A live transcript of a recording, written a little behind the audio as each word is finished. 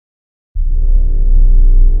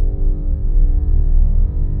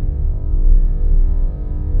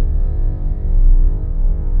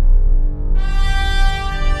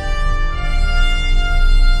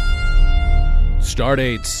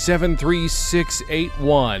Stardate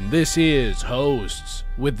 73681. This is Hosts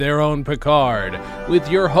with their own Picard,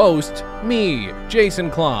 with your host, me,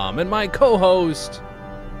 Jason Klom, and my co-host,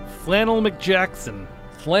 Flannel McJackson.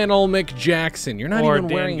 Flannel McJackson. You're not even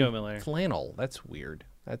Dan wearing Gomiller. flannel. That's weird.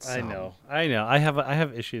 That's I know. I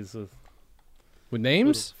have issues with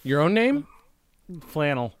names. Your own name?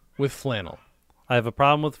 flannel. With flannel. I have a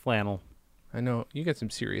problem with flannel. I know you got some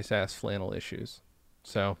serious ass flannel issues.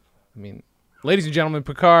 So, I mean, ladies and gentlemen,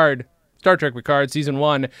 Picard, Star Trek Picard, Season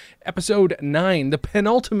 1, Episode 9, the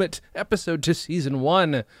penultimate episode to Season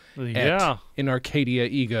 1 in Arcadia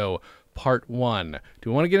Ego, Part 1. Do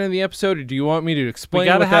you want to get into the episode, or do you want me to explain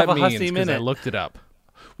what that means? Because I looked it up.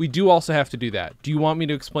 We do also have to do that. Do you want me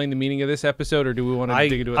to explain the meaning of this episode, or do we want to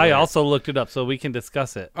dig into it later? I also looked it up, so we can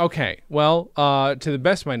discuss it. Okay. Well, to the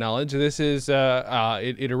best of my knowledge, this is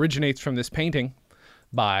it originates from this painting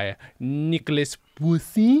by Nicolas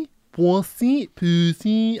Poisson. Poisson.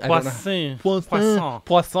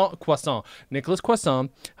 Nicolas Poisson.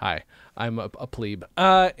 Hi, I'm a plebe.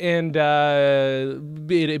 And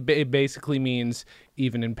it basically means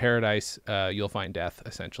even in paradise, you'll find death,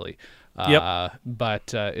 essentially. Yep.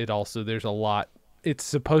 But it also, there's a lot. It's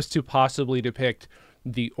supposed to possibly depict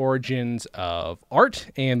the origins of art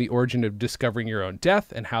and the origin of discovering your own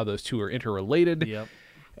death and how those two are interrelated. Yep.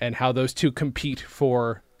 And how those two compete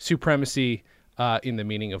for supremacy in the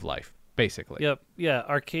meaning of life, basically. Yep. Yeah.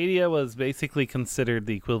 Arcadia was basically considered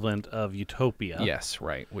the equivalent of Utopia. Yes,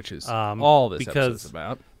 right. Which is all this episode is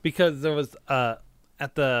about. Because there was,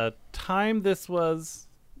 at the time this was,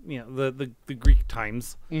 the Greek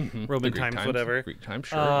times, Roman times, whatever. Greek times,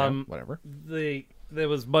 sure, whatever. There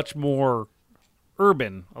was much more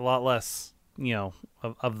urban, a lot less,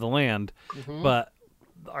 of the land. Mm-hmm. But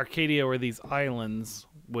Arcadia were these islands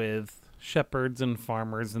with shepherds and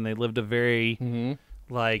farmers, and they lived a very,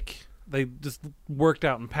 they just worked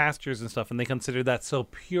out in pastures and stuff, and they considered that so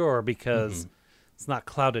pure because it's not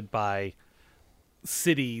clouded by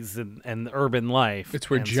cities and urban life. It's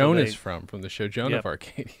where Jonah's from the show Jonah of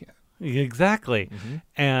Arcadia. Exactly.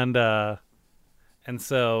 And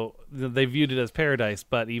so they viewed it as paradise,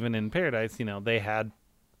 but even in paradise, they had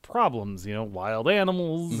problems, wild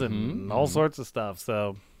animals and all sorts of stuff.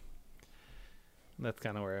 So that's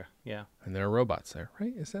kind of where, And there are robots there,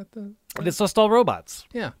 right? Is that the... It's just all robots.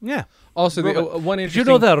 Yeah. Yeah. Also, one interesting... Did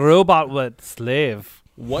you know that robot was slave?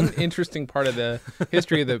 One interesting part of the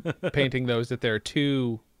history of the painting, though, is that there are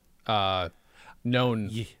two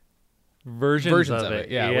known versions of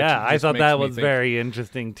it. Yeah, I thought that was very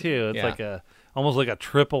interesting, too. It's like almost like a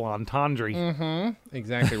triple entendre.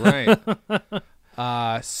 Exactly right.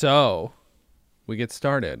 So, we get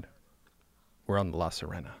started. We're on La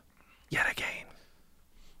Serena. Yet again.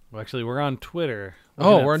 Well, actually, we're on Twitter.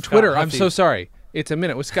 We're on Twitter. I'm so sorry. It's A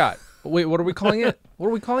Minute with Scott. Wait, what are we calling it? What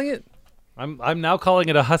are we calling it? I'm now calling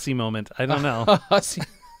it a hussy moment. I don't know. Hussy.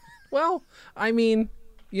 Well, I mean,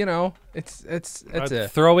 it's a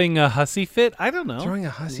throwing a hussy fit. I don't know. Throwing a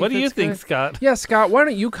hussy. What do you think, good. Scott? Yeah, Scott. Why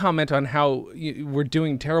don't you comment on how we're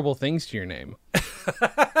doing terrible things to your name?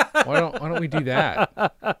 Why don't we do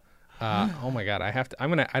that? Oh my God, I have to. I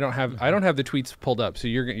don't have the tweets pulled up, so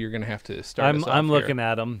you're gonna have to start. I'm looking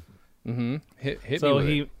at them. Hit me so with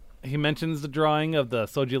it. he mentions the drawing of the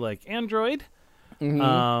Soji-like android. And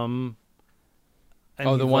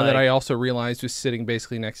the one that I also realized was sitting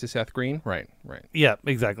basically next to Seth Green. Right. Yeah,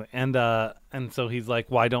 exactly. And so he's like,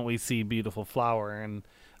 why don't we see Beautiful Flower? And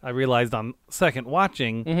I realized on second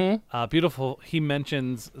watching, Beautiful. He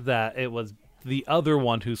mentions that it was the other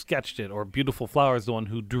one who sketched it, or Beautiful Flower is the one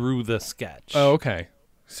who drew the sketch. Oh, okay.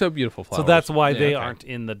 So Beautiful Flower. So that's why they aren't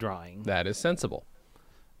in the drawing. That is sensible.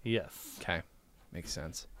 Yes. Okay. Makes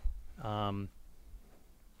sense. And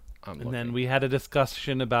then we had a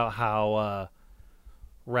discussion about how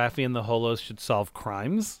Raffi and the Holos should solve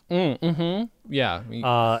crimes. Yeah.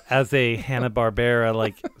 As a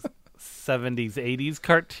Hanna-Barbera, 70s, 80s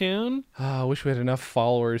cartoon. I wish we had enough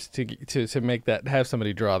followers to make that, have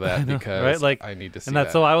somebody draw that, because I need to see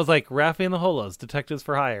that. So I was like, Raffi and the Holos, detectives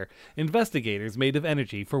for hire, investigators made of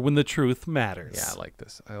energy for when the truth matters. Yeah, I like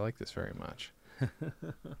this. I like this very much.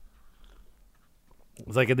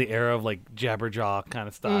 It's like in the era of Jabberjaw kind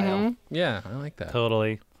of style. Yeah, I like that.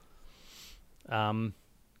 Totally. Let's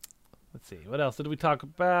see. What else did we talk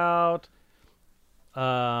about?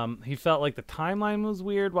 He felt like the timeline was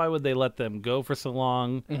weird. Why would they let them go for so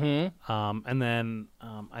long? And then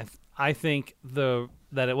I think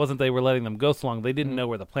that it wasn't they were letting them go so long. They didn't know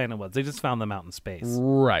where the planet was. They just found them out in space.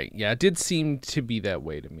 Right. Yeah, it did seem to be that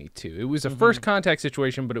way to me, too. It was a first contact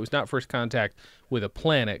situation, but it was not first contact with a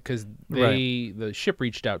planet because the ship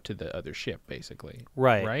reached out to the other ship, basically.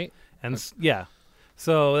 Right. Right? And yeah.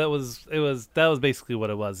 So that was basically what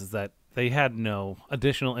it was. Is that they had no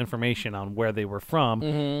additional information on where they were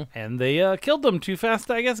from, and they killed them too fast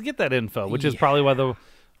to, I guess, get that info, which is probably why the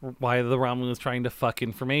Romulan was trying to fuck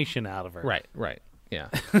information out of her. Right. Yeah.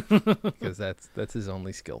 Because that's his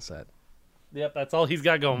only skill set. Yep, that's all he's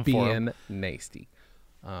got going for him. Being nasty.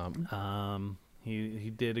 He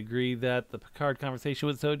did agree that the Picard conversation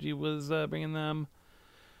with Soji was bringing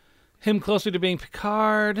him closer to being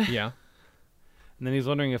Picard. Yeah. And then he's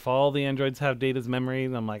wondering if all the androids have Data's memory.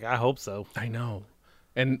 And I'm like, I hope so. I know.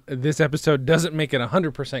 And this episode doesn't make it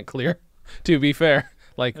 100% clear, to be fair.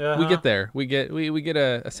 Like, we get there. We get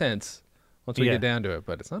a sense once we get down to it,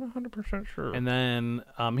 but it's not 100% sure. And then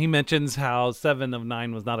he mentions how 7 of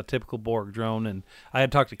 9 was not a typical Borg drone. And I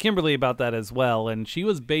had talked to Kimberly about that as well. And she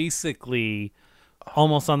was basically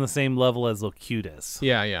almost on the same level as Locutus.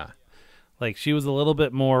 Yeah. Like, she was a little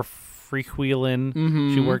bit more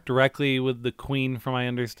freewheeling. She worked directly with the Queen, from my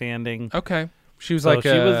understanding. Okay. She was So like she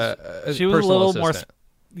was a little more. assistant.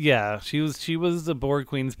 Yeah, she was the Borg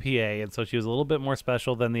Queen's PA, and so she was a little bit more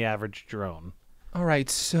special than the average drone. All right,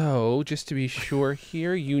 so just to be sure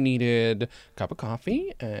here, you needed a cup of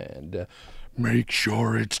coffee and make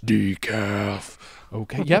sure it's decaf.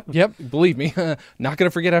 Okay, yep, believe me. Not going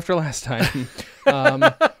to forget after last time.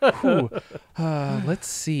 Let's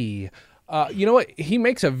see. You know what? He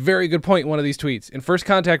makes a very good point in one of these tweets. In First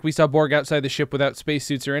Contact, we saw Borg outside the ship without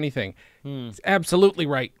spacesuits or anything. It's absolutely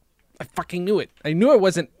right. I fucking knew it. I knew I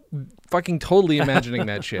wasn't fucking totally imagining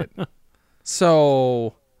that shit.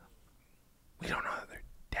 So, we don't know that they're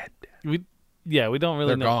dead. We don't really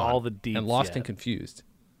They're know gone all the deets and lost yet. and confused.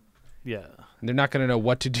 Yeah. And they're not going to know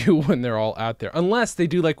what to do when they're all out there. Unless they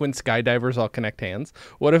do like when skydivers all connect hands.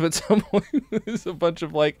 What if it's there's a bunch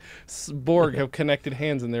of like Borg have connected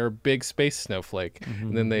hands and they're a big space snowflake.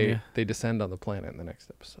 And then they descend on the planet in the next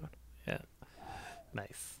episode. Yeah.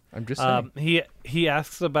 Nice. I'm just saying. He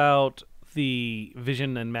asks about the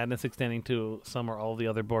vision and madness extending to some or all the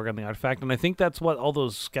other Borg on the artifact, and I think that's what all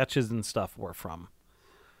those sketches and stuff were from.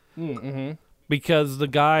 Mm-hmm. Because the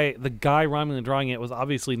guy Romulan drawing it was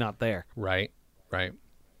obviously not there. Right.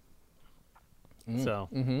 So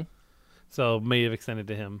may have extended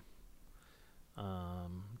to him.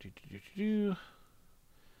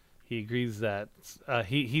 He agrees that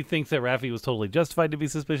he thinks that Raffi was totally justified to be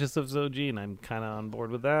suspicious of Soji, and I'm kind of on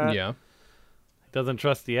board with that. Yeah. He doesn't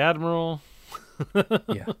trust the Admiral.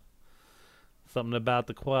 Yeah. Something about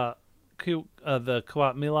the Qowat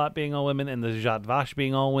Milat being all women and the Zhat Vash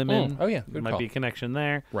being all women. Oh yeah, there might be a connection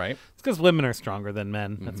there. Right. It's because women are stronger than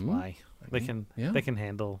men. That's why they can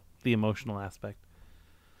handle the emotional aspect.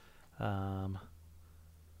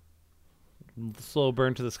 Slow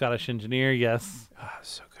burn to the Scottish engineer. Yes.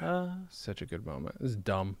 So good. Such a good moment. It's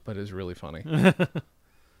dumb, but it's really funny.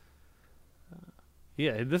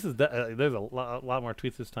 Yeah, this is there's a lot more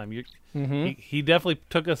tweets this time. He definitely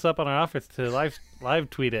took us up on our offers to live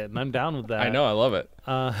tweet it, and I'm down with that. I know, I love it.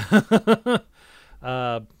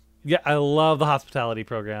 Yeah, I love the hospitality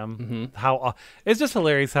program. How it's just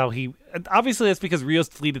hilarious how he obviously that's because Rios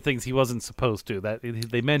deleted things he wasn't supposed to. That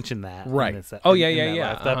they mentioned that right. In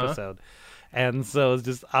Last episode. And so it's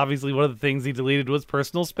just obviously one of the things he deleted was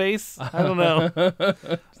personal space. I don't know.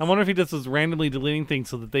 I wonder if he just was randomly deleting things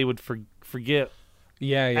so that they would forget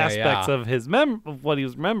aspects of his of what he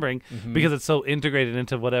was remembering because it's so integrated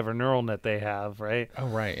into whatever neural net they have, right? Oh,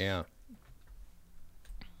 right, yeah.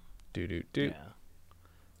 Do. Yeah.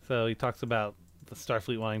 So he talks about the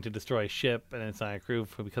Starfleet wanting to destroy a ship and its entire crew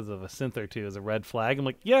because of a synth or two as a red flag. I'm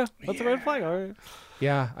like, that's a red flag. All right.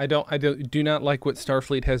 Yeah, I do not like what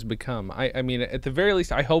Starfleet has become. I mean, at the very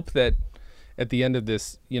least, I hope that at the end of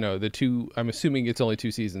this, I'm assuming it's only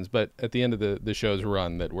 2 seasons, but at the end of the show's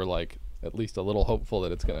run that we're like at least a little hopeful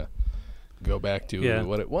that it's going to go back to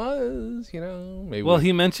what it was, maybe. Well,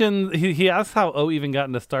 he mentioned, he asked how O even got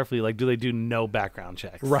into Starfleet. Like, do they do no background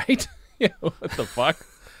checks? Right? What the fuck?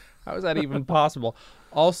 How is that even possible?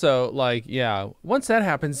 Also, once that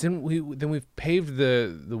happens, then we've paved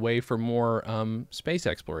the way for more space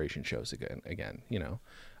exploration shows again.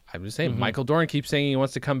 I'm just saying, Michael Dorn keeps saying he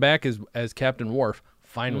wants to come back as Captain Worf.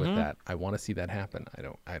 Fine with that. I want to see that happen.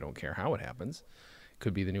 I don't care how it happens.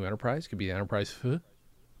 Could be the new Enterprise. Could be the Enterprise Pho.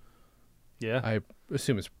 Yeah. I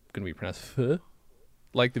assume it's going to be pronounced Pho,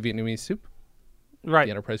 like the Vietnamese soup. Right. The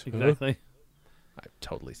Enterprise Pho. Exactly. I'm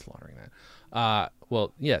totally slaughtering that.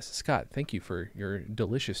 Well, yes, Scott, thank you for your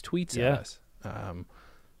delicious tweets at us.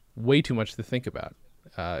 Way too much to think about.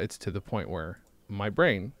 It's to the point where my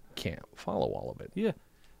brain can't follow all of it. Yeah.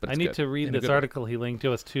 But I need to read this article he linked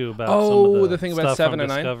to us, too, about some of the thing about 7 and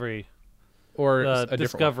 9? Discovery. Or a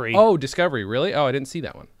Discovery. Different one. Oh, Discovery, really? Oh, I didn't see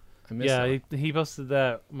that one. I missed Yeah, that. he posted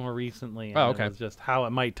that more recently. And Oh, okay. It was just how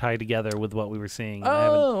it might tie together with what we were seeing. I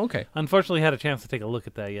haven't, Okay. unfortunately, had a chance to take a look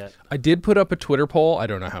at that yet. I did put up a Twitter poll. I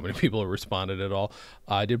don't know how many people have responded at all.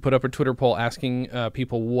 I did put up a Twitter poll asking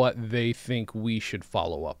people what they think we should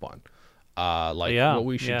follow up on. What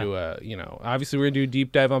we should do. Obviously we're gonna do a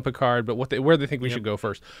deep dive on Picard, but where they think we should go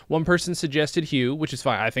first. One person suggested Hugh, which is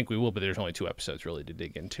fine. I think we will, but there's only 2 episodes really to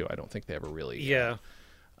dig into. I don't think they ever really. Yeah.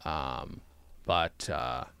 Well,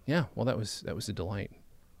 that was a delight.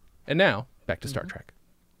 And now back to Star Trek.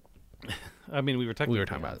 I mean, we were talking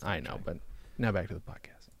about it. I know, but now back to the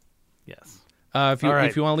podcast. Yes. If you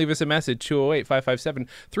want to leave us a message,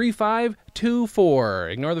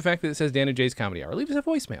 208-557-3524. Ignore the fact that it says Dan and Jay's Comedy Hour. Leave us a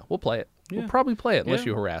voicemail. We'll play it. We'll probably play it unless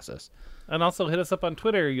you harass us. And also hit us up on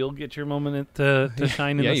Twitter. You'll get your moment to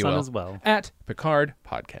shine in the sun as well. At Picard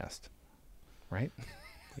Podcast. Right?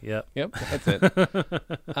 Yep. Yep, that's it.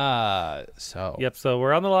 Yep, so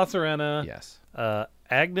we're on the La Serena. Yes.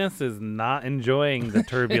 Agnes is not enjoying the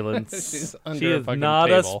turbulence. She's under she a is fucking not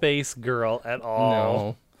table. a space girl at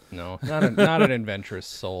all. No, not an adventurous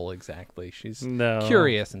soul exactly. She's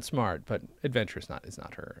curious and smart, but adventurous is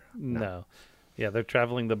not her. No. Yeah, they're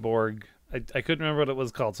traveling the Borg. I couldn't remember what it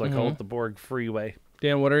was called, so I called it the Borg Freeway.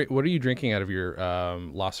 Dan, what are you drinking out of your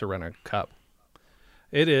La Serena cup?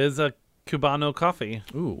 It is a Cubano coffee.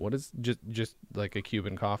 Ooh, what is just like a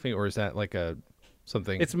Cuban coffee, or is that like a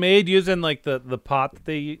something? It's made using like the pot that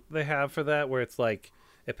they have for that, where it's like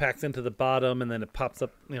it packs into the bottom and then it pops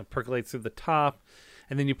up, percolates through the top.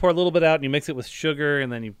 And then you pour a little bit out and you mix it with sugar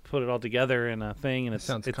and then you put it all together in a thing. And it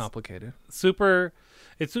sounds complicated. It's super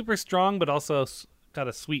strong, but also got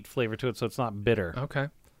a sweet flavor to it, so it's not bitter. Okay.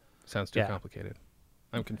 Sounds too complicated.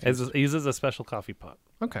 I'm confused. It uses a special coffee pot.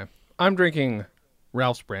 Okay. I'm drinking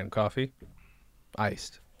Ralph's brand coffee,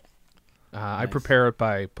 iced. Nice. I prepare it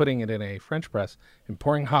by putting it in a French press and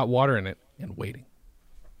pouring hot water in it and waiting.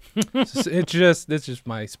 It's just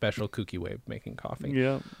my special kooky way of making coffee.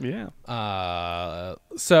 Yeah.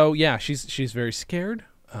 She's very scared.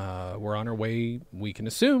 We're on our way, we can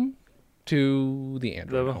assume, to the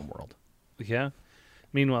Android homeworld. Yeah.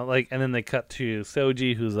 Meanwhile, and then they cut to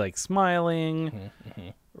Soji, who's smiling. Mm-hmm.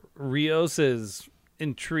 Rios is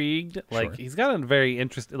intrigued. Sure. He's got a very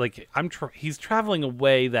interesting. He's traveling a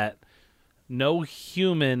way that no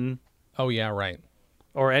human. Oh yeah, right.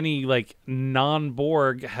 Or any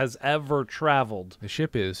non-Borg has ever traveled. The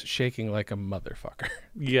ship is shaking like a motherfucker.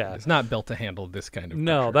 Yeah. It's not built to handle this kind of pressure.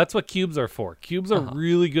 No, that's what cubes are for. Cubes are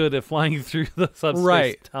really good at flying through the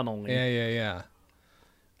subspace tunneling. Yeah.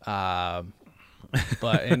 But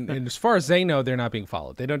and as far as they know, they're not being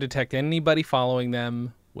followed. They don't detect anybody following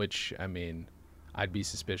them, which, I mean, I'd be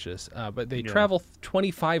suspicious. But they travel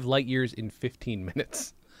 25 light years in 15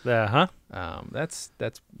 minutes. That's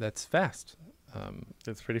fast.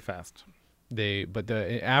 It's pretty fast.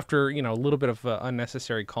 After a little bit of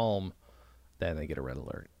unnecessary calm, then they get a red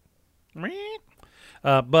alert.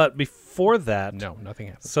 But before that, no, nothing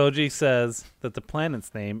happens. Soji says that the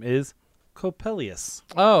planet's name is Coppelius.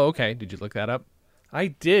 Oh, okay. Did you look that up? I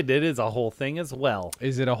did. It is a whole thing as well.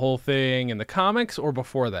 Is it a whole thing in the comics or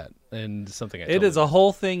before that? And something it is a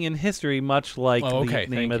whole thing in history, much like the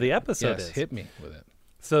name of the episode is. Hit me with it.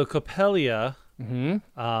 So Coppelia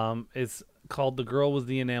is called The Girl with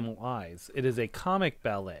the Enamel Eyes. It is a comic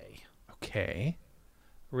ballet. Okay.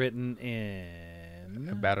 Written in...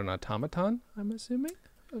 About an automaton, I'm assuming?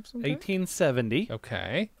 Of some kind? 1870.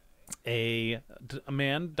 Okay. A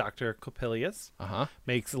man, Dr. Coppelius,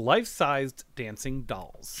 makes life-sized dancing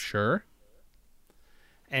dolls. Sure.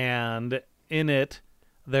 And in it,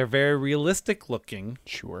 they're very realistic looking.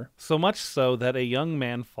 Sure. So much so that a young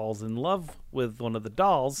man falls in love with one of the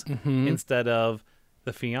dolls instead of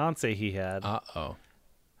the fiance he had. Uh-oh.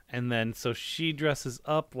 And then so she dresses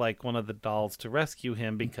up like one of the dolls to rescue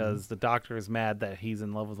him because the doctor is mad that he's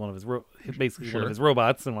in love with one of his one of his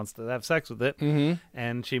robots and wants to have sex with it.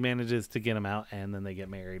 And she manages to get him out, and then they get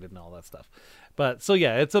married and all that stuff. But so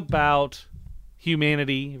yeah, it's about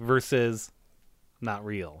humanity versus not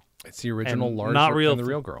real. It's the original Lars not real, and the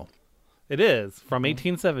Real Girl. It is from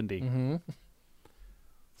 1870.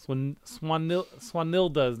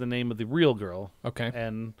 Swanilda is the name of the real girl. Okay.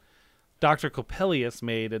 And Dr. Coppelius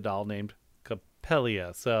made a doll named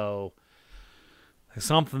Coppelia, so there's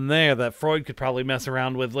something there that Freud could probably mess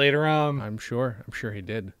around with later on. I'm sure he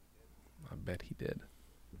did. I bet he did.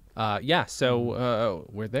 So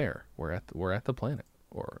we're there. We're at the planet,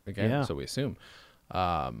 so we assume.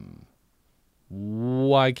 I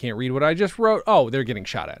can't read what I just wrote. Oh, they're getting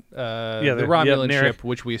shot at. The Romulan ship,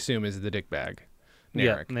 which we assume is the dick bag.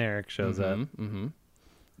 Narek. Yeah, Narek shows up.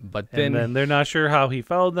 But And then they're not sure how he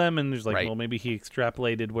followed them, and there's like, Right. well, maybe he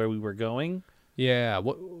extrapolated where we were going. yeah,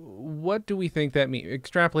 what do we think that means?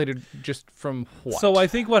 Extrapolated just from what? So I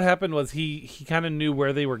think what happened was he kind of knew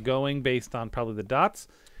where they were going based on probably the dots,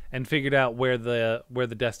 and figured out where the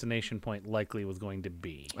destination point likely was going to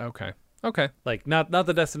be. Okay. Like not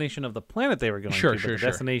the destination of the planet they were going Sure, to, sure, but the sure.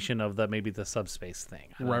 destination of maybe the subspace thing.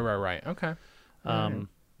 I don't know. Right. Okay.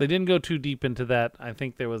 They didn't go too deep into that. I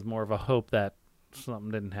think there was more of a hope that something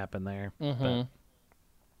didn't happen there. But,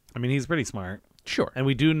 I mean, he's pretty smart. Sure. And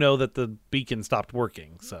we do know that the beacon stopped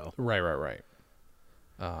working, so. Right.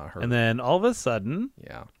 And then all of a sudden,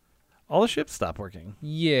 Yeah. all the ships stop working.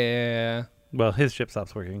 Yeah. Well, his ship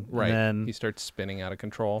stops working. Right. And He starts spinning out of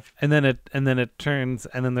control. then it turns,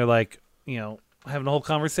 and then they're like, having a whole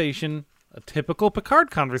conversation, a typical Picard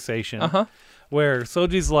conversation. Uh-huh. Where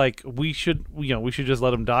Soji's like, we should just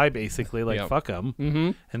let him die, basically, like, Yep. fuck him.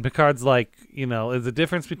 Mm-hmm. And Picard's like, there's a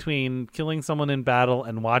difference between killing someone in battle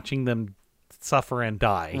and watching them suffer and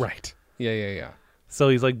die. Right. Yeah. So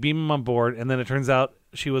he's like, beam him on board, and then it turns out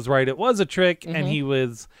she was right. It was a trick, and he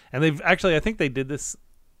was, and they've actually, I think they did this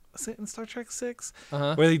was it in Star Trek 6,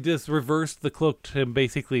 Uh-huh. where they just reversed the cloak to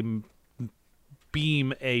basically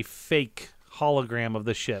beam a fake hologram of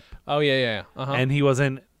the ship, Oh, yeah. Uh-huh. and he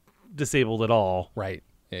wasn't disabled at all. Right.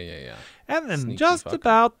 Yeah. And then Sneaky just fuck.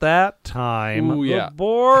 about that time, Ooh, yeah. the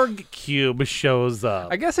Borg cube shows up.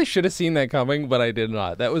 I guess I should have seen that coming, but I did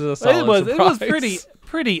not. That was a solid It was surprise.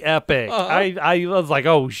 pretty epic. Uh-huh. I was like,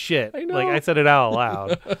 oh shit. I know. Like I said it out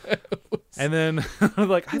loud. And then I was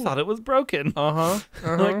like, I thought it was broken. Uh-huh.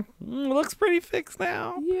 Like, looks pretty fixed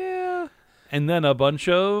now. Yeah. And then a bunch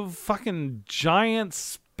of fucking giant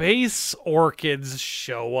space orchids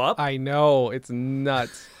show up. I know. It's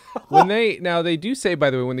nuts. They do say, by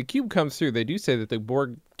the way, when the cube comes through, they do say that the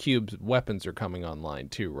Borg cube's weapons are coming online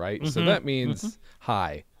too, right? So that means,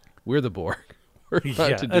 hi, we're the Borg. We're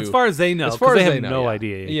about to do. As far as they know, As far because as they have know, no yeah.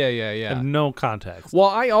 idea. Yeah. Have no context.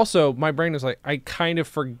 Well, my brain was like, I kind of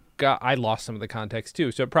forgot. I lost some of the context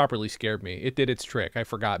too, so it properly scared me. It did its trick. I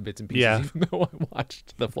forgot bits and pieces, Yeah. even though I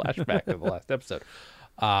watched the flashback of the last episode.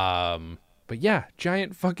 But yeah,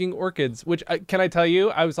 giant fucking orchids. Which can I tell you?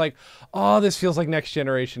 I was like, oh, this feels like Next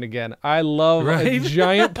Generation again. I love a Right?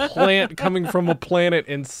 giant plant coming from a planet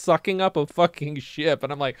and sucking up a fucking ship,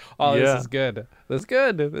 and I'm like, oh, Yeah. this is good. This is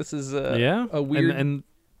good. This is a weird and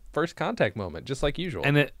first contact moment, just like usual.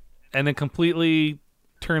 and it completely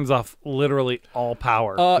turns off literally all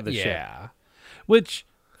power for the ship. yeah. Which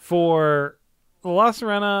for the La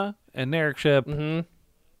Serena and Narek ship,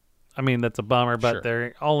 I mean that's a bummer, but Sure.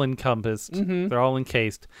 they're all encompassed. They're all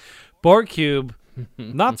encased. Borg cube,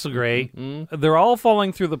 not so great. They're all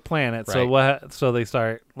falling through the planet. So Right. so they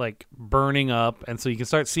start like burning up, and so you can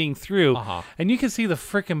start seeing through, and you can see the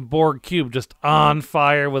freaking Borg cube just on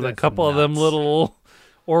fire with a That's couple of them nuts. little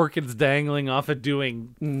orchids dangling off it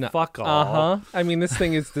doing fuck all. I mean, this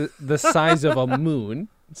thing is the size of a moon.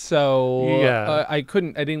 So Yeah. I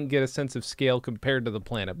didn't get a sense of scale compared to the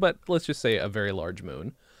planet, but let's just say a very large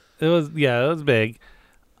moon. It was big,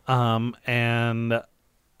 and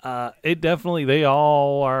it definitely they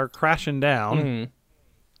all are crashing down,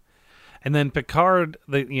 and then Picard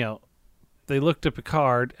they look to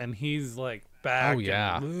Picard and he's like back, Oh,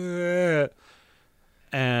 yeah.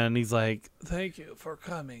 and he's like, "Thank you for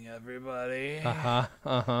coming, everybody,"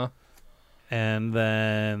 and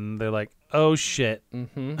then they're like, "Oh shit."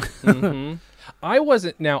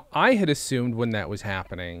 I had assumed when that was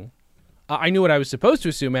happening, I knew what I was supposed to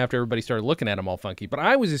assume after everybody started looking at him all funky, but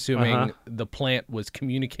I was assuming the plant was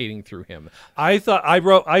communicating through him. I thought I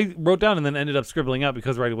wrote down and then ended up scribbling out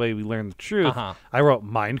because right away we learned the truth. I wrote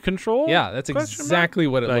mind control. Yeah, that's Question exactly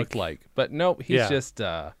mark? what it Like- looked like. But no, he's Yeah. just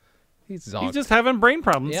he's zonked. He's just having brain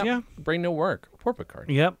problems. Yep. Yeah. Brain no work. Poor Picard.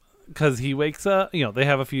 Yep. Because he wakes up. They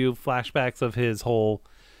have a few flashbacks of his whole.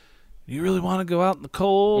 You really want to go out in the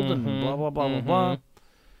cold and blah blah blah blah blah.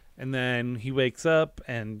 And then he wakes up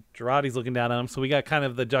and Girardi's looking down at him. So we got kind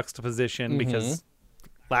of the juxtaposition because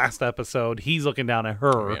last episode he's looking down at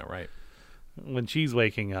her Yeah, right. when she's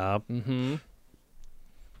waking up. And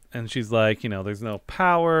she's like, there's no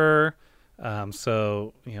power.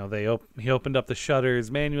 So he opened up the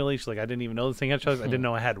shutters manually. She's like, I didn't even know this thing had shutters. I didn't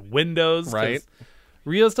know it had windows. 'cause Right.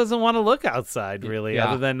 Rios doesn't want to look outside really, Yeah.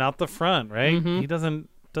 other than out the front, right? He doesn't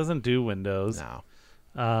do windows.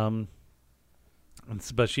 No.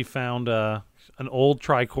 But she found an old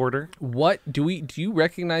tricorder. What do you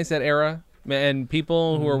recognize that era? And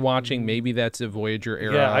people who are watching, maybe that's a Voyager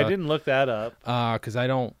era. Yeah, I didn't look that up. Because I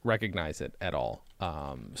don't recognize it at all.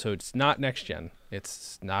 So it's not Next Gen.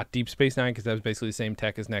 It's not Deep Space Nine because that was basically the same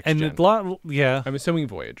tech as Next And Gen. it's a lot, yeah. I'm assuming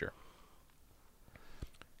Voyager.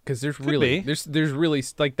 Because there's Could really be. there's really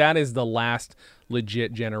like that is the last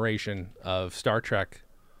legit generation of Star Trek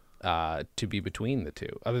to be between the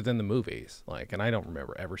two, other than the movies. Like, and I don't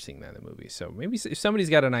remember ever seeing that in the movies. So maybe if somebody's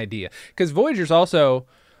got an idea, because Voyager's also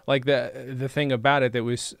like the thing about it that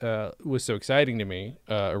was so exciting to me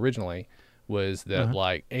originally was that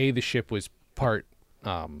like the ship was part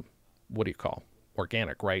what do you call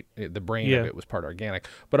organic, right? The brain of it was part organic,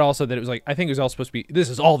 but also that it was like, I think it was all supposed to be, this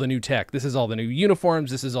is all the new tech, this is all the new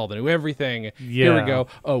uniforms, this is all the new everything. Here we go.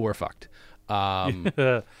 Oh, we're fucked.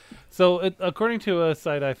 So according to a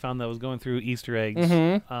site I found that was going through Easter eggs,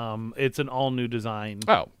 it's an all new design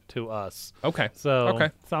to us. Okay. So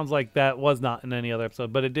sounds like that was not in any other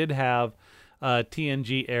episode, but it did have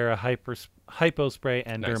TNG era hypo spray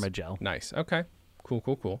and Dermagel. Nice. Okay.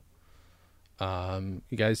 Cool.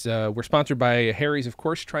 You guys, we're sponsored by Harry's, of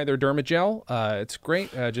course. Try their Dermagel. It's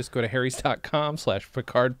great. Just go to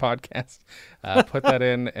harrys.com/Picard podcast. Put that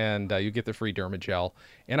in, and you get the free Dermagel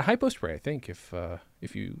and a hypo spray, I think, if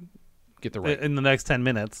you get the right. In the next 10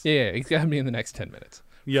 minutes. Yeah, it's got to be in the next 10 minutes.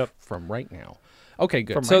 Yep. From right now. Okay,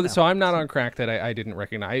 good. From So I'm not on crack that I didn't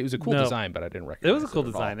recognize. It was a cool design, but I didn't recognize it. It was a cool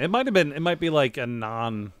design. It might be like a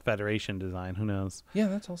non-Federation design. Who knows? Yeah,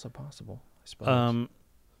 that's also possible, I suppose.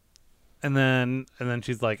 And then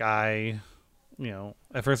she's like, at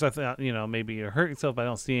first I thought, maybe you hurt yourself. I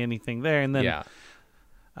don't see anything there. And then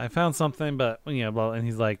I found something, but and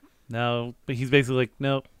he's like, no, but he's basically like,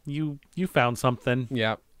 no, you found something.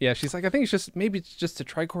 Yeah. She's like, I think it's just a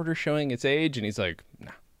tricorder showing its age. And he's like,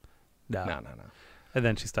 no. And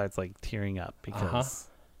then she starts like tearing up because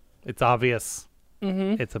it's obvious.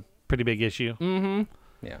 Mm-hmm. It's a pretty big issue. Mm-hmm.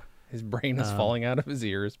 Yeah. His brain is falling out of his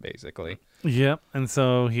ears, basically. Yep. And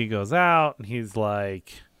so he goes out and he's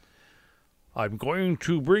like, I'm going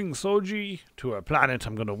to bring Soji to a planet.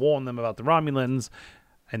 I'm going to warn them about the Romulans.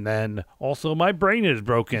 And then also my brain is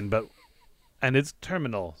broken, and it's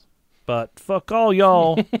terminal. But fuck all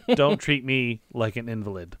y'all. Don't treat me like an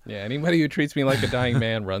invalid. Yeah, anybody who treats me like a dying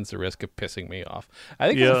man runs the risk of pissing me off. I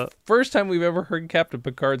think it's the first time we've ever heard Captain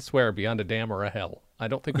Picard swear beyond a damn or a hell. I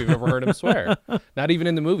don't think we've ever heard him swear. Not even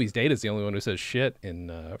in the movies. Data's the only one who says shit in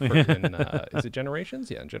is it Generations?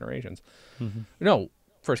 Yeah, in Generations. Mm-hmm. No,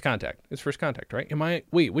 First Contact. It's First Contact, right?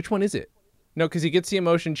 Wait, which one is it? No, because he gets the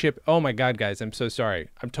emotion chip. Oh my God, guys, I'm so sorry.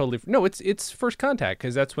 No, it's First Contact,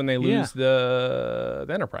 because that's when they lose the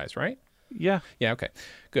Enterprise, right? Yeah. Yeah. Okay.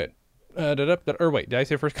 Good. Wait, did I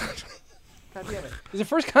say First Contact? God damn it! Is it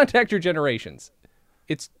First Contact or Generations?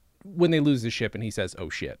 It's when they lose the ship and he says, "Oh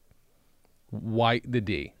shit." Why the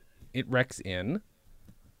D? It wrecks in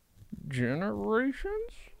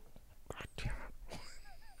Generations. God damn it.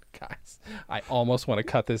 Guys, I almost want to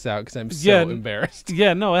cut this out because I'm so embarrassed.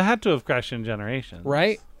 Yeah, no, it had to have crashed in Generations.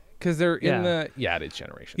 Right? Because they're in the... Yeah, it is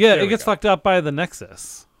Generations. Yeah, it gets fucked up by the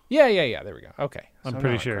Nexus. Yeah. There we go. Okay. I'm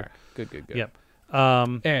pretty sure. Good. Yep.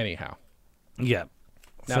 Anyhow. Yep.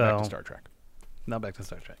 Now back to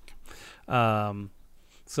Star Trek.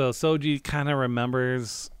 So Soji kind of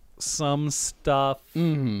remembers some stuff, but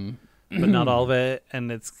but not all of it.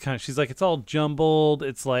 And it's kind of... She's like, it's all jumbled.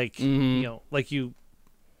 It's like,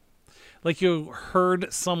 like you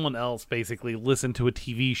heard someone else basically listen to a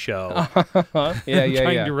TV show. Trying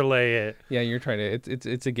to relay it. Yeah, you're trying to.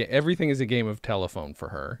 It's a game. Everything is a game of telephone for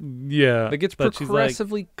her. Yeah, that gets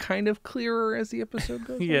progressively kind of clearer as the episode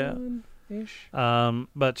goes on. Ish.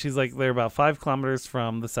 But she's like, they're about 5 kilometers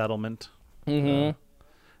from the settlement. Mm-hmm.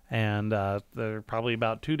 And they're probably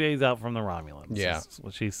about 2 days out from the Romulans. Yeah, is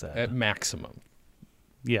what she said at maximum.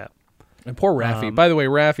 Yeah. And poor Raffi. By the way,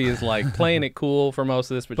 Raffi is like playing it cool for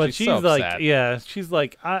most of this, but she's so like, upset. Yeah, she's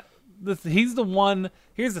like, he's the one.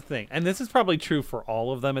 Here's the thing, and this is probably true for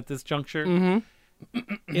all of them at this juncture.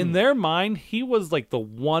 Mm-hmm. In their mind, he was like the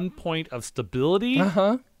one point of stability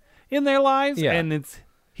in their lives, and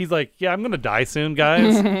he's like, yeah, I'm gonna die soon,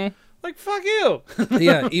 guys. Like, fuck you.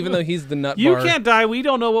 Yeah, even though he's the nut bar. You can't die. We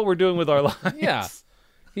don't know what we're doing with our lives. Yeah,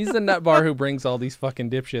 he's the nut bar who brings all these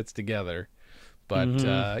fucking dipshits together. But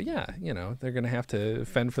they're gonna have to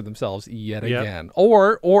fend for themselves yet again,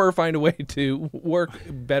 or find a way to work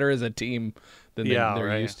better as a team than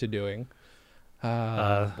they're used to doing.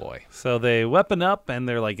 Boy. So they weapon up and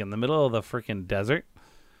they're like in the middle of the freaking desert.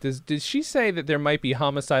 Did she say that there might be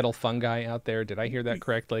homicidal fungi out there? Did I hear that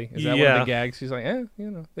correctly? Is that one of the gags? She's like,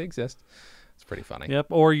 they exist. It's pretty funny. Yep.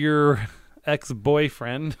 Or your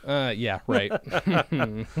ex-boyfriend. Yeah, right.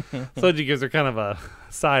 So she gives her kind of a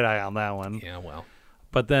side eye on that one. Yeah, well.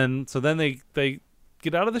 But then they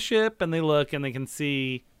get out of the ship and they look and they can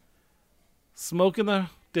see smoke in the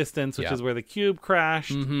distance, which is where the cube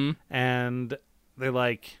crashed. Mm-hmm. And they're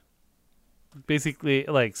like, basically,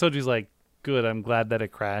 like, Soji's like, good. I'm glad that it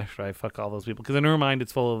crashed. Right? Fuck all those people. Because in her mind,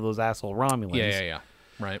 it's full of those asshole Romulans. Yeah.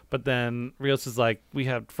 Right. But then Rios is like, we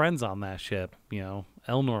had friends on that ship.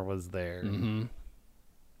 Elnor was there. Mm-hmm.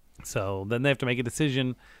 So then they have to make a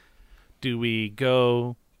decision. Do we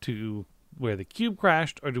go to where the cube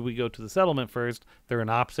crashed, or do we go to the settlement first? They're in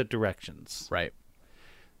opposite directions. Right.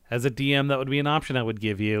 As a DM, that would be an option I would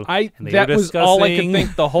give you. That was all I could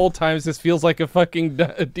think the whole time. This feels like a fucking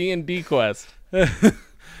D&D quest.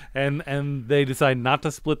 and they decide not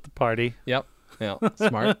to split the party. Yep. Yeah.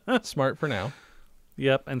 Smart for now.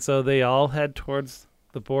 Yep. And so they all head towards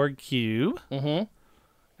the Borg cube. Mm-hmm.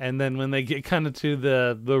 And then when they get kind of to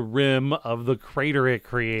the rim of the crater it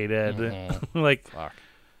created, Fuck.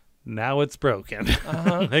 Now it's broken.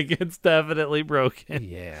 It's definitely broken.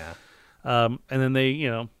 Yeah. And then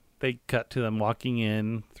they cut to them walking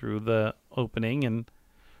in through the opening, and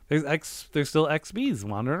there's still XBs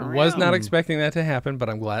wandering around. Was not expecting that to happen, but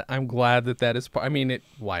I'm glad that is. I mean,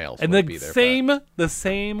 why else? And would it be there? The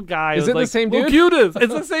same guy. Is it the same dude? Locutus.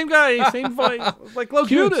 It's the same guy. Same voice. Like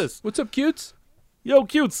Locutus. What's up, cutes? Yo,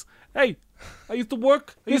 cutes. Hey, I used to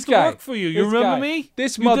work. I used to work for you. You remember me?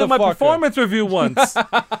 This you motherfucker. did my performance review once.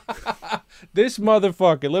 This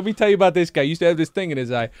motherfucker. Let me tell you about this guy. He used to have this thing in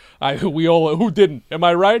his eye. Who didn't? Am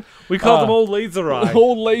I right? We called him Old Laser Eye.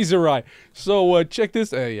 Old Laser Eye. So check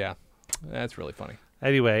this. Yeah, that's really funny.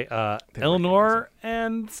 Anyway, Eleanor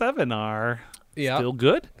and Seven are still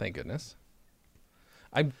good. Thank goodness.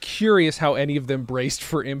 I'm curious how any of them braced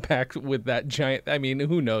for impact with that giant. I mean,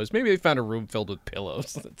 who knows? Maybe they found a room filled with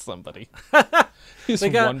pillows. That's somebody. They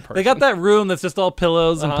got that room that's just all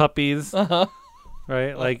pillows and puppies.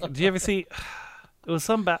 Right? Like, do you ever see? It was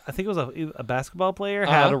I think it was a basketball player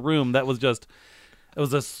had a room that was just. It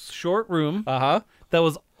was a short room. That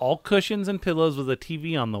was all cushions and pillows with a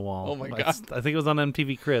TV on the wall. Oh my God. I think it was on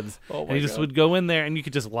MTV Cribs. Oh my and you just would go in there and you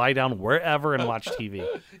could just lie down wherever and watch TV.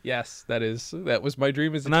 Yes, that was my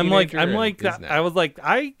dream as a teenager. And I was like,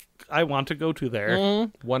 I want to go to there.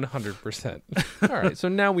 100%. All right, so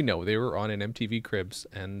now we know they were on an MTV Cribs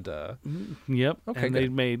and yep. Okay, and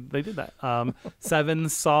they did that. Seven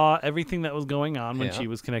saw everything that was going on when she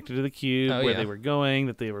was connected to the cube, where they were going,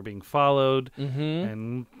 that they were being followed,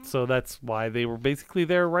 and so that's why they were basically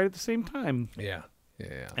there right at the same time. Yeah.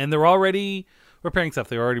 And they're already repairing stuff.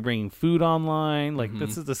 They're already bringing food online. Like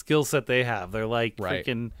this is the skill set they have. They're like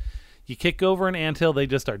freaking. You kick over an anthill, they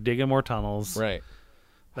just start digging more tunnels. Right.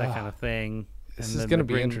 That kind of thing. This is going to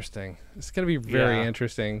be interesting. It's going to be very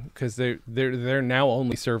interesting because they're now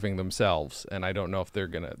only serving themselves, and I don't know if they're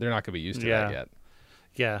not going to be used to that yet.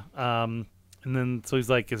 Yeah. And then so he's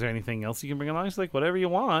like, "Is there anything else you can bring along?" He's like, "Whatever you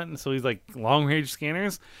want." And so he's like, "Long range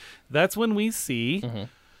scanners." That's when we see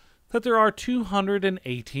that there are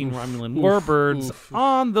 218 Romulan warbirds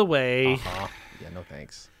on the way. Yeah, no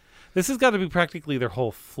thanks. This has got to be practically their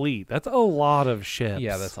whole fleet. That's a lot of ships.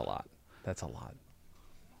 Yeah, that's a lot.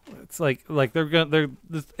 It's like they're in their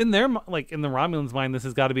in the Romulans' mind. This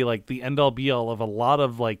has got to be like the end all be all of a lot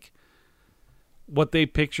of like what they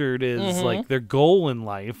pictured is like their goal in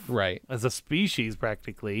life, right? As a species,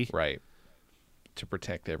 practically, right? To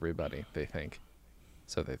protect everybody, they think.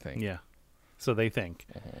 So they think. Yeah. So they think.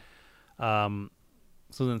 So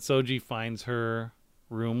then Soji finds her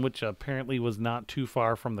room, which apparently was not too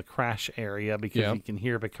far from the crash area because you can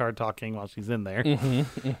hear Picard talking while she's in there,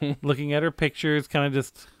 looking at her pictures, kind of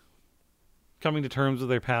just coming to terms with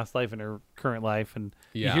her past life and her current life. And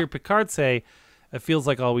you hear Picard say, "It feels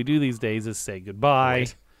like all we do these days is say goodbye."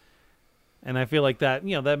 Right. And I feel like that,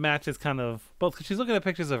 that matches kind of both because she's looking at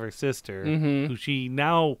pictures of her sister, who she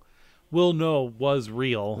now will know was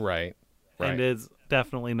real, right, and is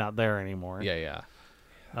definitely not there anymore. Yeah.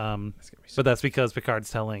 But that's because Picard's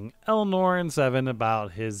telling Eleanor and Seven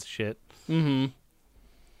about his shit. And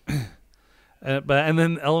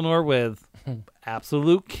then Eleanor, with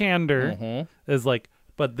absolute candor, is like,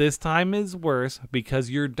 "But this time is worse because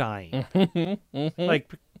you're dying."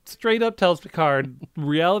 Like, straight up tells Picard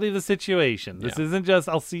reality of the situation. This isn't just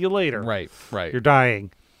 "I'll see you later." Right. You're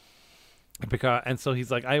dying. Picard, and so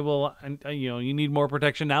he's like, "I will. And you need more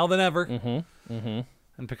protection now than ever."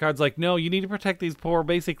 And Picard's like, "No, you need to protect these poor,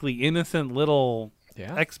 basically innocent little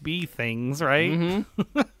XB things, right?"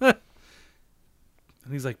 And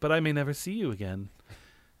he's like, "But I may never see you again."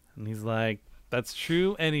 And he's like, "That's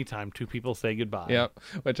true anytime two people say goodbye." Yeah,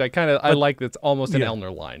 which I like. That's almost an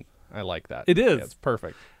Elner line. I like that. It is. Yeah, it's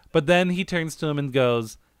perfect. But then he turns to him and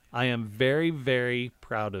goes, "I am very, very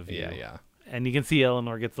proud of you." Yeah. And you can see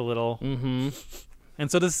Eleanor gets a little.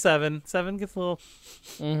 And so does Seven. Seven gets a little.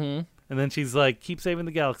 And then she's like, "Keep saving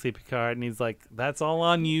the galaxy, Picard." And he's like, "That's all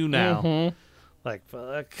on you now." Like,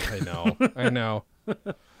 fuck. I know.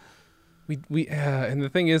 And the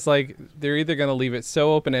thing is, like, they're either going to leave it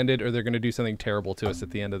so open ended or they're going to do something terrible to us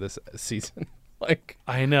at the end of this season. Like,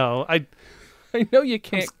 I know. I know you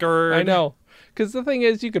can't. I'm scared. I know, because the thing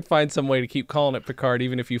is, you could find some way to keep calling it Picard,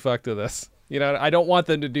 even if you fucked with us. You know, I don't want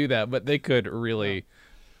them to do that, but they could really.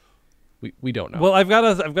 We don't know. Well, I've got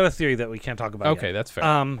a theory that we can't talk about. Okay, yet. that's fair.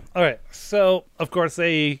 All right. So of course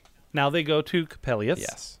they go to Capellius.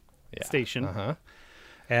 Yes. Yeah. Station. Uh-huh.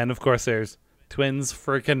 And of course there's twins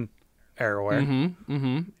freaking everywhere.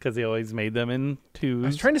 Mm-hmm. Because they always made them in twos. I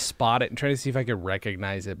was trying to spot it and trying to see if I could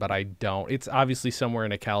recognize it, but I don't. It's obviously somewhere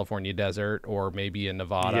in a California desert or maybe in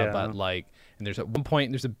Nevada, Yeah. but like, and there's at one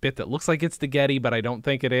point there's a bit that looks like it's the Getty, but I don't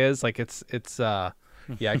think it is. Like it's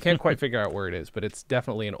yeah, I can't quite figure out where it is, but it's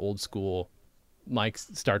definitely an old school, like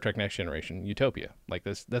Star Trek Next Generation Utopia. Like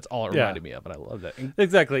this, that's all it reminded me of, and I love that.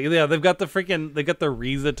 Exactly. Yeah, they've got the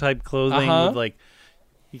Riza type clothing with like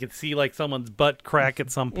you can see like someone's butt crack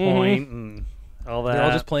at some point and all that. They're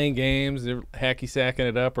all just playing games. They're hacky sacking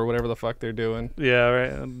it up or whatever the fuck they're doing. Yeah,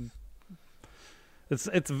 right.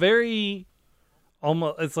 It's very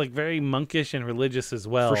almost it's like very monkish and religious as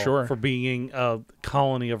well. For sure. For being a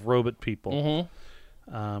colony of robot people,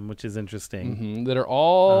 which is interesting. Mm-hmm. That are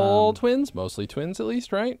all twins, mostly twins at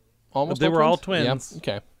least, right? Almost. They all were all twins. Yeah.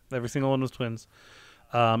 Okay. Every single one was twins.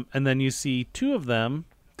 And then you see two of them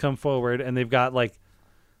come forward, and they've got like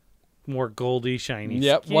more goldy, shiny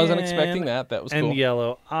Yep. skin Wasn't expecting that. That was and cool.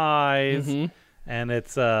 yellow eyes. Mm-hmm. And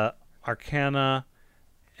it's Arcana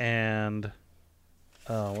and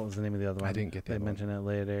what was the name of the other one? I didn't get that. They one. mention it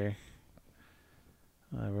later.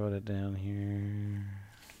 I wrote it down here.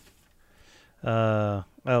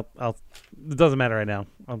 It doesn't matter right now.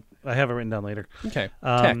 I have it written down later. Okay.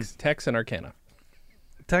 Tex and Arcana.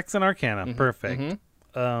 Tex and Arcana, perfect.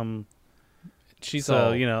 She's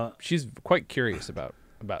So, all, she's quite curious about.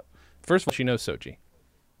 First of all, she knows Soji.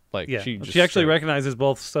 Like Yeah, she actually recognizes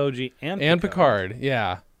both Soji and Picard.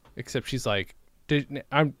 Yeah, except she's like,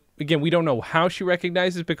 we don't know how she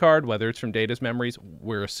recognizes Picard. Whether it's from Data's memories,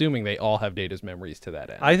 we're assuming they all have Data's memories to that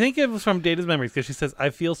end. I think it was from Data's memories because she says, "I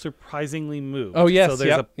feel surprisingly moved." Oh yes, so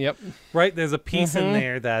there's yep. Right, there's a piece in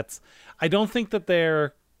there that's. I don't think that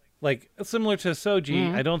they're like similar to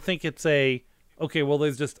Soji. I don't think it's okay. Well,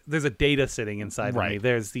 there's a Data sitting inside of me.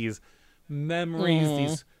 There's these memories,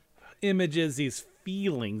 these images, these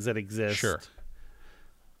feelings that exist. Sure.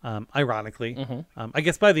 Ironically, I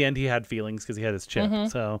guess by the end he had feelings because he had his chip.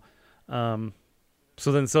 So then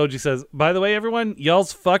Soji says, "By the way, everyone,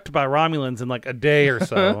 y'all's fucked by Romulans in like a day or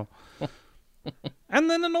so." And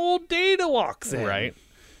then an old Data walks in. Right.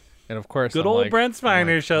 And of course, Good old Brent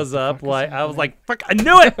Spiner shows up. Like I was like, "Fuck! I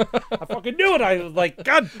knew it! I fucking knew it!" I was like,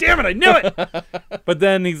 "God damn it! I knew it!" But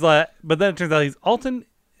then it turns out he's Alton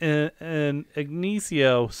and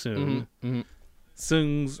Ignacio Soong,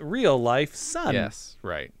 Soong's real life son. Yes,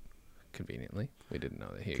 right. Conveniently, we didn't know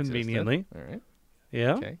that he Conveniently. existed. All right.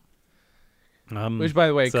 Yeah. Okay. Which, by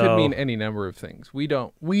the way, could mean any number of things. We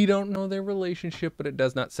don't know their relationship, but it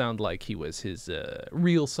does not sound like he was his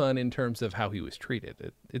real son in terms of how he was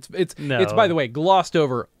treated. It's by the way glossed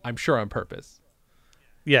over. I'm sure on purpose.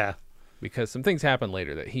 Yeah. Because some things happen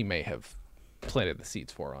later that he may have planted the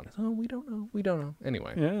seeds for on. Oh, we don't know.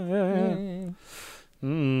 Anyway. Yeah.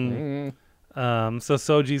 So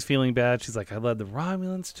Soji's feeling bad. She's like, "I led the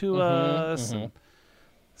Romulans to us." And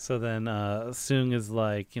so then Soong is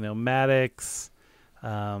like, Maddox,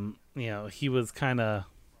 he was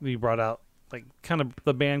he brought out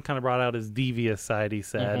the band brought out his devious side, he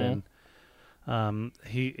said, and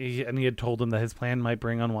he had told him that his plan might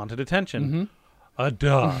bring unwanted attention.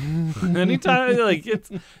 Duh. Anytime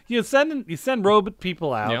you send robot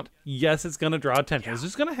people out, yes, it's gonna draw attention. It's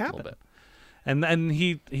just gonna happen. And then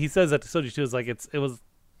he says that to Soji too. Is like it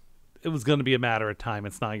was gonna be a matter of time.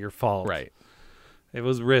 It's not your fault. Right. It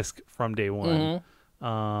was risk from day one.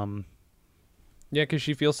 Yeah, because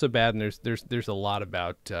she feels so bad, and there's a lot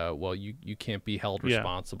about you can't be held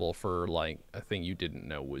responsible for like a thing you didn't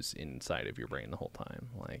know was inside of your brain the whole time.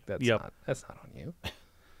 Like that's not on you.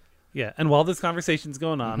 Yeah, and while this conversation's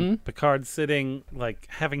going on, Picard's sitting like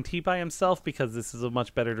having tea by himself because this is a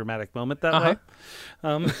much better dramatic moment that way.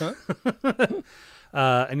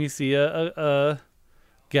 And you see a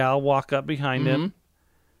gal walk up behind him,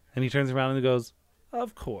 and he turns around and goes,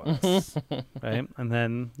 "Of course," right? And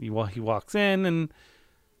then he walks in, and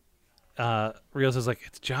Rios is like,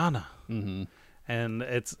 "It's Jana," and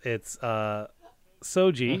it's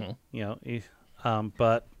Soji,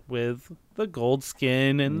 but with the gold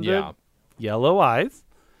skin and the yellow eyes,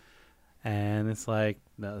 and it's like,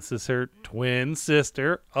 no, this is her twin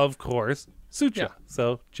sister, of course, Sutra.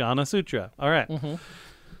 So Jana Sutra. All right.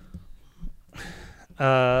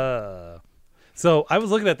 So I was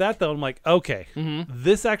looking at that, though, and I'm like, okay, Mm-hmm.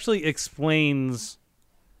 this actually explains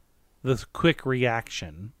this quick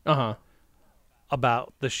reaction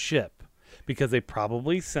about the ship, because they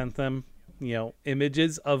probably sent them,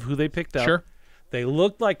 images of who they picked up. Sure. They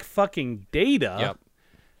looked like fucking Data. Yep.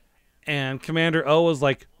 And Commander O was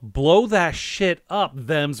like, blow that shit up,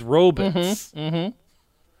 them's robots. Mm-hmm.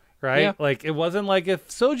 Right? Yeah. Like, it wasn't like if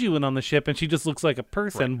Soji went on the ship and she just looks like a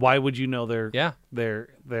person, why would you know they're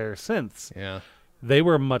synths? Yeah. They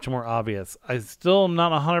were much more obvious. I still am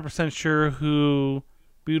not 100% sure who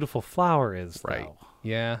Beautiful Flower is, Right. though.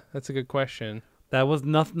 Yeah, that's a good question. That was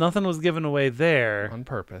nothing was given away there. On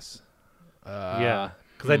purpose. Yeah.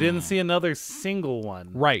 Because I didn't see another single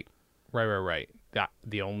one. Right. Yeah,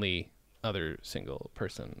 the only other single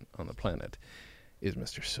person on the planet is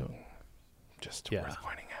Mr. Sung. Just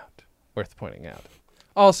worth pointing out.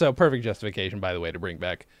 Also, perfect justification, by the way, to bring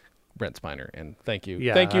back Brent Spiner. And thank you.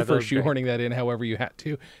 Yeah, thank you that for was great. shoehorning that in however you had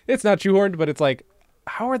to. It's not shoehorned, but it's like,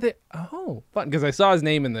 how are they? Oh, fun. Because I saw his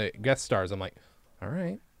name in the guest stars. I'm like, all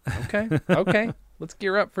right. Okay. Okay. Let's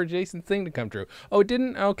gear up for Jason's thing to come true. Oh, it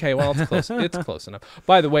didn't? Okay. Well, it's close. It's close enough.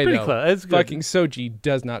 By the way, Pretty though, close. It's good. fucking Soji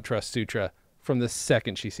does not trust Sutra from the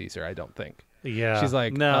second she sees her, I don't think. Yeah. She's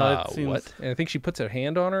like, no, it seems what? And I think she puts her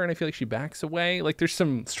hand on her, and I feel like she backs away. Like, there's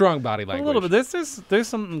some strong body language. a little bit. There's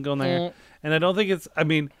something going there. And I don't think it's,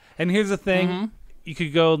 and here's the thing. You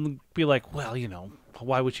could go and be like, well,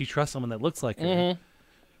 why would she trust someone that looks like her?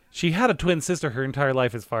 She had a twin sister her entire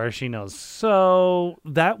life as far as she knows. So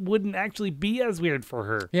that wouldn't actually be as weird for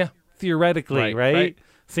her. Yeah. Theoretically, Right, right.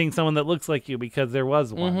 Seeing someone that looks like you, because there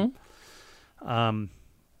was one.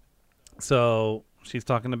 So she's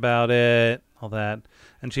talking about it, all that.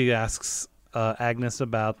 And she asks Agnes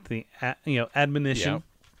about the, admonition.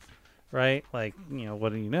 Right? Like,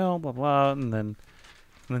 what do you know? Blah, blah. And then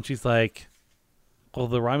she's like, well,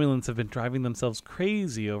 the Romulans have been driving themselves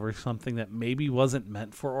crazy over something that maybe wasn't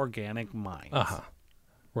meant for organic minds.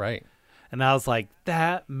 Right. And I was like,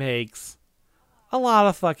 that makes a lot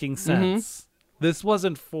of fucking sense. This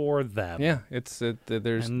wasn't for them. Yeah.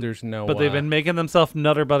 There's no. But they've been making themselves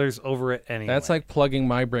nutter butters over it anyway. That's like plugging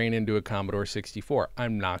my brain into a Commodore 64.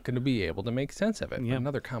 I'm not going to be able to make sense of it. Yeah. But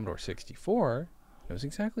another Commodore 64 knows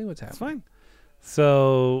exactly what's happening. It's fine.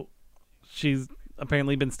 So she's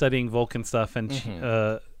apparently been studying Vulcan stuff, and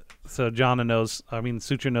so Sutra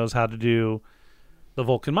knows how to do the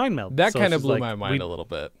Vulcan mind meld. That So kind of she's blew like, my mind a little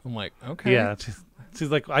bit. I'm like, okay. Yeah,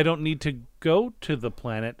 she's like, I don't need to go to the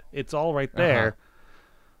planet. It's all right there.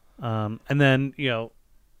 And then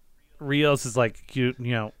Rios is like, he's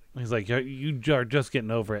like, you are just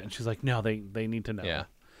getting over it, and she's like, no, they need to know. Yeah.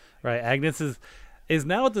 Right. Agnes is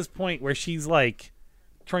now at this point where she's like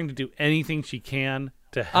trying to do anything she can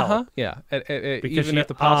to help. Yeah. Because Even she at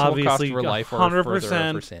the possible cost obviously of her life or 100% further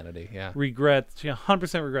of her sanity. Yeah. She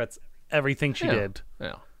 100% regrets everything she did.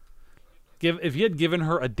 Yeah. If you had given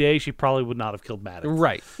her a day, she probably would not have killed Maddox.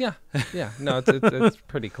 Right. Yeah. Yeah. No, it's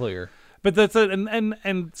pretty clear. But that's it.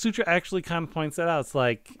 And Sutra actually kind of points that out. It's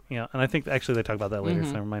like, and I think actually they talk about that later,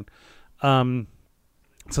 so never mind.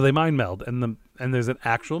 So they mind meld, and there's an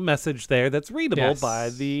actual message there that's readable by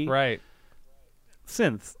the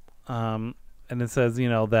synth. And it says,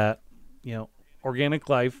 that, organic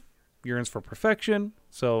life yearns for perfection.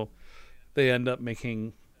 So they end up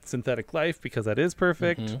making synthetic life because that is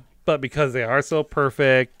perfect. But because they are so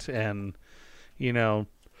perfect and, they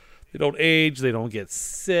don't age, they don't get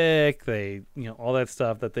sick, they, all that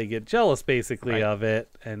stuff, that they get jealous basically of it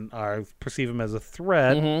and perceive them as a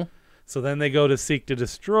threat. So then they go to seek to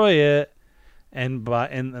destroy it. And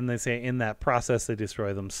they say in that process, they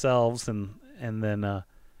destroy themselves. And then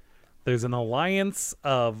there's an alliance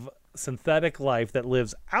of synthetic life that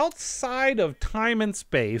lives outside of time and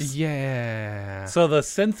space. Yeah. So the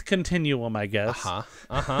synth continuum, I guess.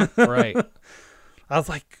 Right. I was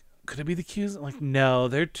like, could it be the Qs? I'm like, no,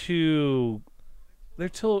 they're too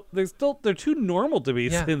normal to be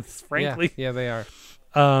synths, frankly. Yeah, they are.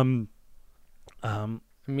 I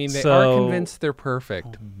mean, they are convinced they're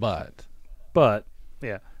perfect, but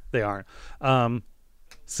yeah, they aren't.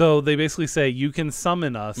 So they basically say, you can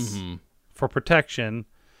summon us for protection.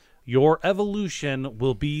 Your evolution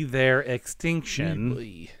will be their extinction.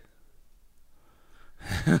 Really?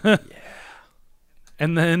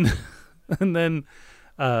 And then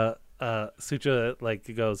Sutra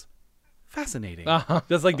goes, fascinating.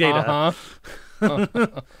 Just like Data.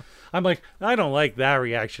 I'm like, I don't like that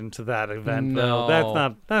reaction to that event. No.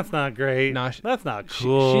 Though. That's not great. No, that's not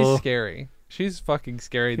cool. She's scary. She's fucking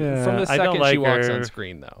scary Yeah, from the I don't second like she walks her. on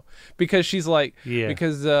screen, though, because she's like,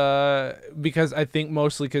 because I think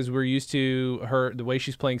mostly because we're used to her, the way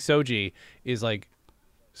she's playing Soji is like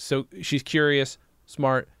so she's curious,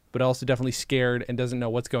 smart, but also definitely scared and doesn't know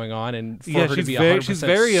what's going on. And for Yeah, her to she's be very- 100% she's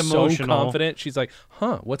very so emotional. confident, she's like,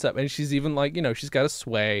 huh, what's up? And she's even like, she's got a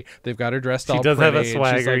sway. They've got her dressed She all does have a pretty, and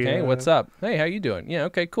she's swagger, like, hey, yeah. what's up? Hey, how you doing? Yeah,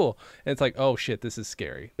 okay, cool. And it's like, oh shit, this is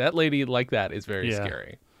scary. That lady like that is very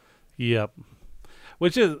scary. Yep.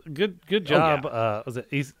 Which is good job. Was it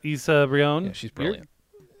Issa Brion? Yeah, she's brilliant.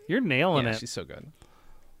 You're nailing Yeah, it. she's so good.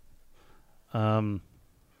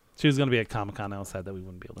 She was going to be at Comic-Con. I was sad that we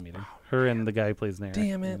wouldn't be able to meet her. Her and the guy who plays Narek.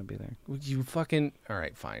 Damn were it. gonna be there. You fucking, all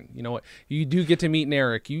right, fine. You know what? You do get to meet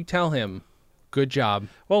Narek. You tell him, good job.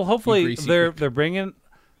 Well, hopefully greasy they're creep.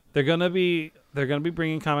 they're gonna be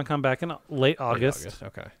bringing Comic-Con back in late August.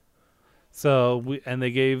 Okay. So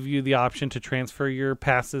they gave you the option to transfer your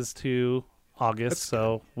passes to August. That's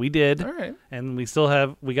so we did. All right. And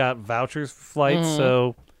we got vouchers for flights.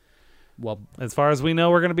 So Well, as far as we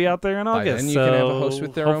know, we're gonna be out there in by August. then you so can have a host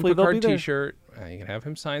with their own hopefully they'll be Picard there. T-shirt. You can have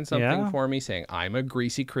him sign something for me saying, I'm a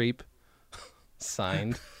greasy creep.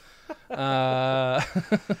 Signed.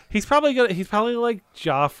 He's probably like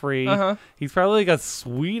Joffrey. Uh-huh. He's probably like a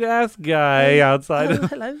sweet ass guy outside.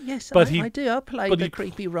 Hello, yes, But I do. I play but the he-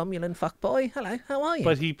 creepy Romulan fuckboy. Hello, how are you?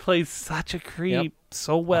 But he plays such a creep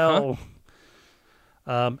so well.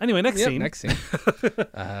 Anyway, next scene. Next scene.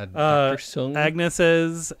 Dr. Sung. Agnes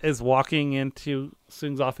is walking into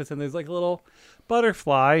Sung's office, and there's like a little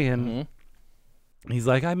butterfly, and he's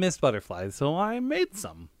like, "I missed butterflies, so I made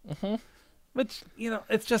some." Which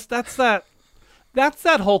it's just that's that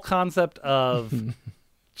whole concept of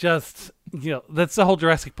just that's the whole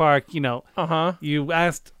Jurassic Park. You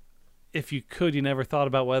asked if you could, you never thought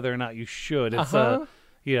about whether or not you should. It's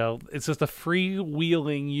it's just a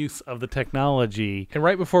freewheeling use of the technology. And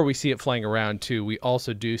right before we see it flying around, too, we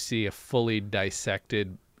also do see a fully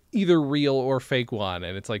dissected, either real or fake one.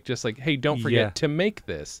 And it's just like, hey, don't forget, to make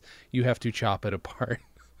this, you have to chop it apart.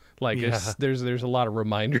 There's a lot of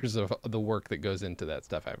reminders of the work that goes into that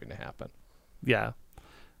stuff having to happen. Yeah.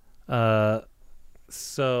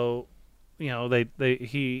 So,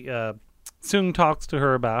 Sung talks to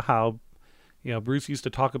her about how, Bruce used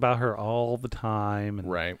to talk about her all the time. And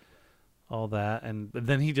right. All that. And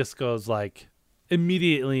then he just goes like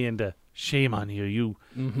immediately into shame on you. You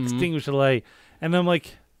extinguished the light. And I'm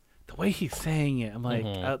like, the way he's saying it, I'm like,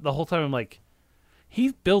 the whole time I'm like,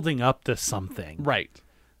 he's building up to something. Right.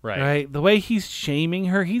 Right. The way he's shaming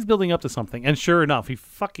her, he's building up to something. And sure enough, he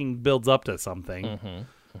fucking builds up to something.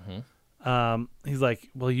 He's like,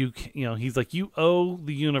 well, he's like, you owe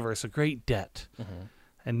the universe a great debt.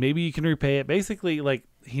 And maybe you can repay it. Basically, like,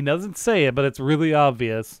 he doesn't say it, but it's really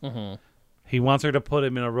obvious. He wants her to put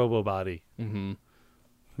him in a robo body. He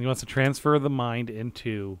wants to transfer the mind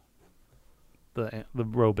into the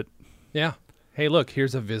robot. Yeah. Hey, look,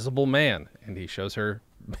 here's a visible man. And he shows her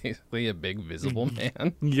basically a big visible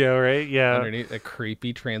man. Yeah, right? Yeah. Underneath a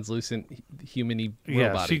creepy, translucent, human-y Yeah,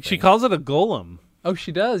 robot. she calls it a golem. Oh,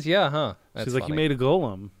 she does? Yeah, huh? She's like, you made a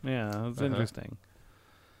golem. Yeah, that's interesting.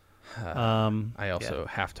 I also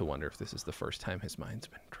have to wonder if this is the first time his mind's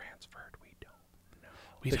been transferred. We don't know.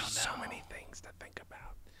 There's so many things to think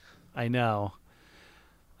about. I know.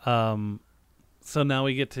 So now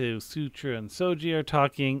we get to Sutra and Soji are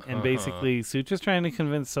talking, and basically Sutra's trying to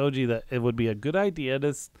convince Soji that it would be a good idea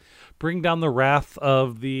to bring down the wrath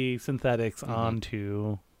of the synthetics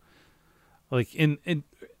onto, like,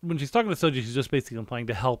 when she's talking to Soji, she's just basically implying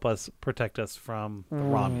to help us protect us from the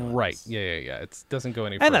Romulans. Right. Yeah. It doesn't go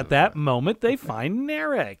any further. And at that moment, they find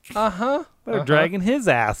Narek. They're dragging his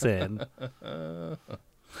ass in.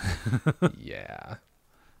 Yeah.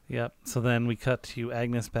 Yep. So then we cut to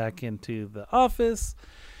Agnes back into the office.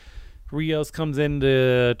 Rios comes in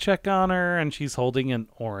to check on her, and she's holding an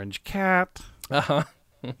orange cat.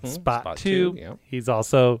 Spot two. Yep. He's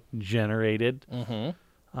also generated.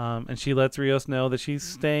 And she lets Rios know that she's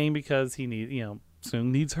staying because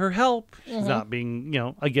Sung needs her help. She's not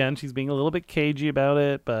being, again, she's being a little bit cagey about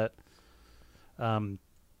it, but, and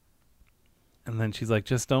then she's like,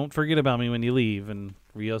 just don't forget about me when you leave. And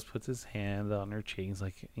Rios puts his hand on her cheek. He's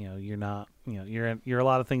like, you're not, you're a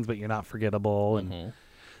lot of things, but you're not forgettable. And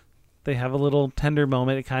they have a little tender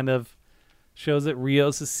moment. It kind of shows that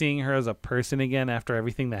Rios is seeing her as a person again after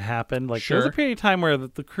everything that happened. Like, there was a period of time where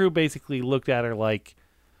the crew basically looked at her like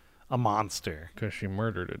a monster. Because she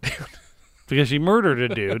murdered a dude. Because she murdered a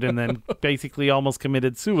dude and then basically almost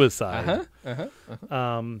committed suicide.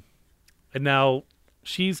 And now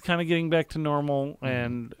she's kind of getting back to normal,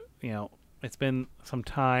 and, it's been some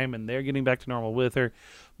time, and they're getting back to normal with her.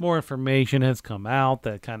 More information has come out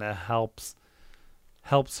that kind of helps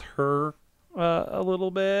her a little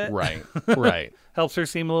bit. Right. Helps her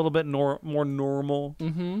seem a little bit more normal.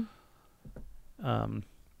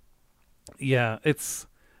 Yeah,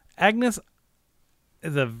 Agnes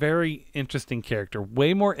is a very interesting character.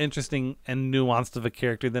 Way more interesting and nuanced of a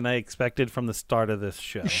character than I expected from the start of this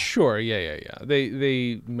show. Sure, yeah.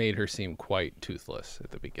 They made her seem quite toothless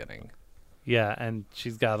at the beginning. Yeah, and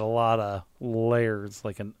she's got a lot of layers,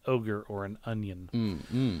 like an ogre or an onion.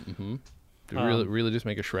 Mm-hmm. Did we really just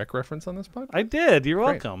make a Shrek reference on this pod? I did. You're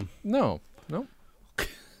Great. welcome. No. No,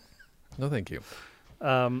 thank you.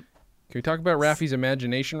 Um, Can we talk about Raffi's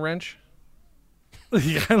imagination wrench?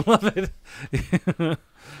 yeah, I love it.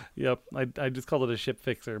 Yep, I just called it a ship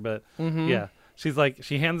fixer, but yeah. She's like,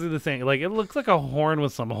 she hands you the thing. Like, it looks like a horn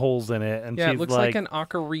with some holes in it. And Yeah, she's it looks like an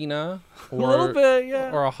ocarina. Or, a little bit,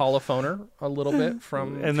 yeah. Or a holophoner, a little bit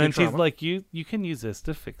from And then she's Futurama. like, you can use this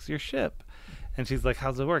to fix your ship. And she's like,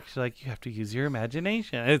 how's it work? She's like, you have to use your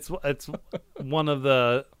imagination. It's one of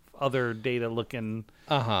the other data-looking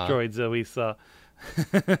droids that we saw.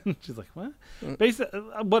 She's like, what? Basically,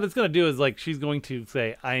 what it's going to do is, like, she's going to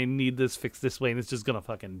say, I need this fixed this way, and it's just going to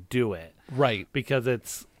fucking do it. Right. Because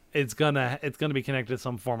it's gonna be connected to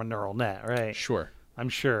some form of neural net, right? Sure. I'm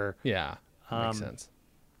sure. Yeah. Makes sense.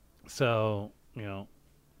 So,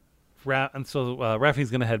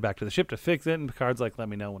 Raffi's gonna head back to the ship to fix it, and Picard's like, let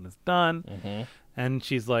me know when it's done. And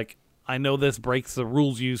she's like, I know this breaks the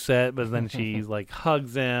rules you set, but then she's like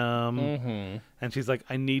hugs him, and she's like,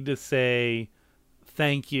 I need to say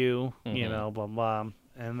thank you, blah blah,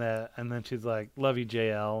 and then she's like, love you,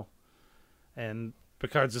 JL, and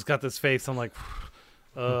Picard's just got this face. I'm like,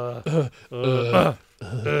 kind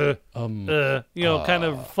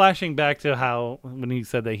of flashing back to how when he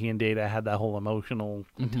said that he and Data had that whole emotional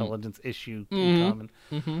intelligence issue in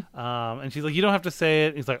common. And she's like, you don't have to say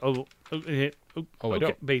it. He's like, okay, I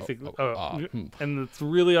don't. basically. And it's a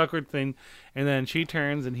really awkward thing. And then she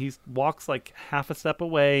turns and he walks like half a step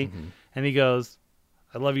away, and he goes,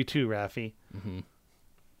 I love you too, Raffi.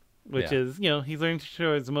 Which is, he's learning to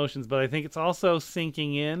show his emotions, but I think it's also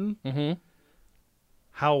sinking in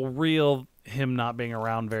how real him not being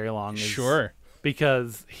around very long is. Sure.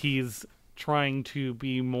 Because he's trying to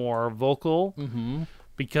be more vocal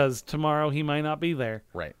because tomorrow he might not be there.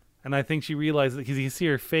 Right. And I think she realized that because you see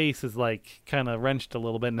her face is like kind of wrenched a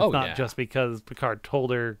little bit, and it's not just because Picard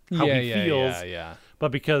told her how he feels,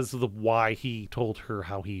 but because of the why he told her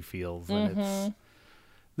how he feels. And it's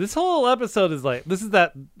this whole episode is like,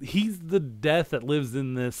 he's the death that lives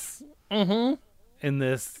in this in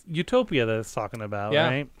this utopia that it's talking about,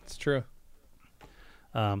 right? It's true.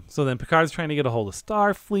 So then Picard's trying to get a hold of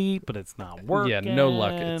Starfleet, but it's not working. Yeah, no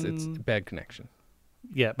luck. It's bad connection.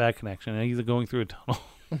 Yeah, bad connection. And he's going through a tunnel.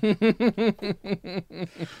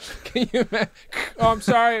 Can you imagine? Oh, I'm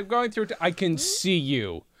sorry. I'm going through. I can see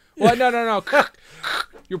you. What? No.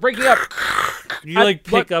 You're breaking up. You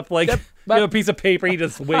pick up you have a piece of paper. You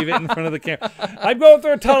just wave it in front of the camera. I'm going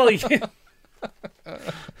through a tunnel.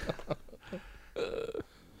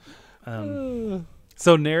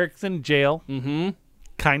 So Narek's in jail.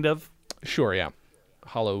 Kind of. Sure. Yeah.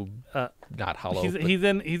 Not hollow.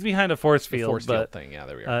 He's behind a force field. Force field thing. Yeah,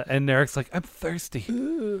 there we are. And Narek's like, I'm thirsty.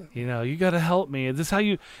 You got to help me. Is this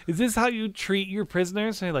how you treat your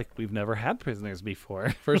prisoners? And they're like, we've never had prisoners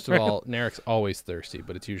before. First of all, Narek's always thirsty,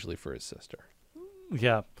 but it's usually for his sister.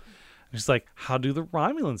 Yeah. She's like, how do the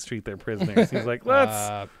Romulans treat their prisoners? He's like,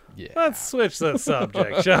 let's switch the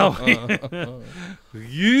subject, shall we?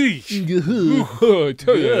 Yeesh.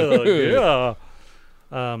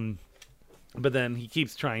 Yeah. But then he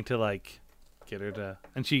keeps trying to get her to,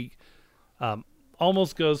 and she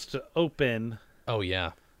almost goes to open. Oh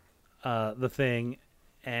yeah. The thing,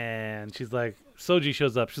 and she's like, Soji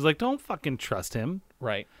shows up. She's like, don't fucking trust him.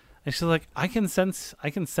 Right. And she's like, I can sense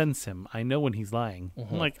him. I know when he's lying.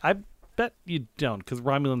 I'm like, I bet you don't, because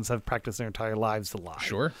Romulans have practiced their entire lives to lie.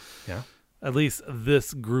 Sure. Yeah. At least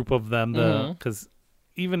this group of them, because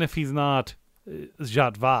even if he's not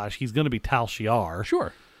Zhat Vash, he's going to be Tal Shiar.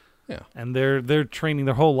 Sure. Yeah. And they're training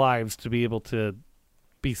their whole lives to be able to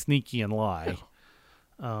be sneaky and lie.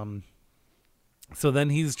 Yeah. So then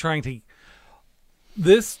he's trying to.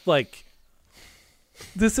 This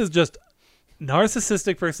is just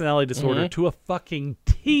narcissistic personality disorder to a fucking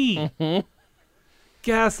T.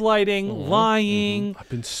 Gaslighting, lying. I've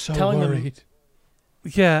been so Them, worried.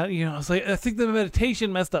 yeah, I was like, I think the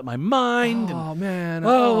meditation messed up my mind. Oh, man.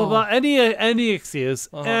 Blah, blah, blah. Any excuse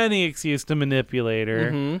to manipulate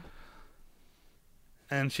her.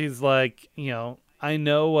 And she's like, I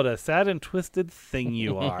know what a sad and twisted thing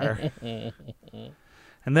you are.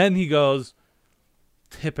 And then he goes,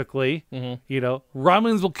 typically,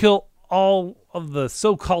 Romulans will kill all of the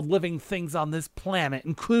so-called living things on this planet,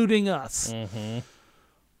 including us.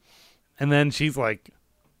 And then she's like,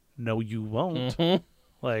 no, you won't.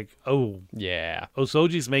 Like, oh, Yeah.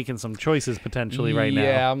 Soji's making some choices potentially right now.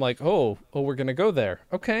 Yeah, I'm like, oh, we're going to go there.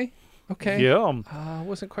 Okay. Yeah. I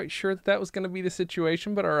wasn't quite sure that was going to be the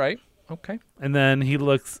situation, but all right. Okay. And then he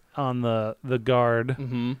looks on the guard.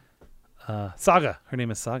 Mm-hmm. Saga. Her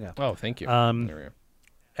name is Saga. Oh, thank you. There we are.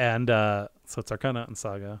 And so it's Arcana and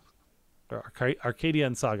Saga. Or Arcadia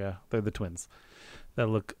and Saga. They're the twins. That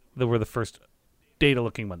were the first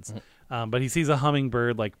Data-looking ones. Mm-hmm. But he sees a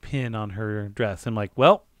hummingbird like pin on her dress. And like,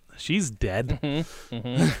 well, she's dead.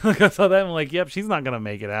 Mm-hmm. I saw that and I'm like, yep, she's not going to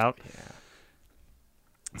make it out. Yeah.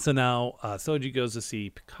 So now Soji goes to see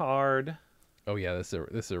Picard. Oh yeah, this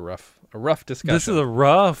is a rough discussion. This is a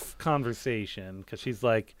rough conversation because she's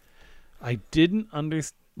like, I didn't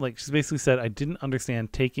understand. Like she basically said, I didn't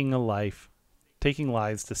understand taking lives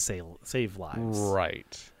to save lives.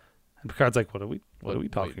 Right. And Picard's like, what are we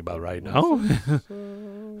talking about right now?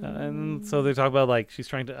 And so they talk about like she's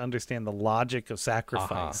trying to understand the logic of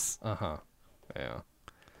sacrifice. Yeah.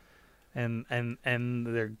 And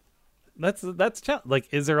they're that's like,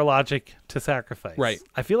 is there a logic to sacrifice? Right.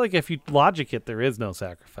 I feel like if you logic it, there is no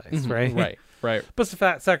sacrifice, right? Right. But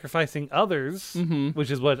sacrificing others, Mm-hmm.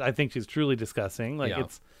 which is what I think she's truly discussing. Like Yeah.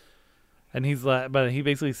 and he's like, but he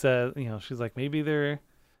basically says, she's like, maybe there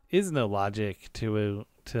is no logic to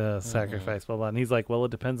sacrifice, blah blah. And he's like, well,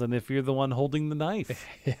 it depends on if you're the one holding the knife.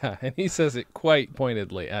 Yeah, and he says it quite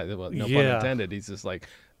pointedly. Well, no pun intended. He's just like,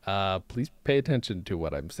 please pay attention to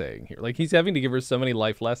what I'm saying here. Like he's having to give her so many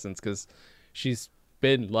life lessons because she's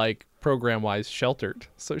been like program-wise sheltered,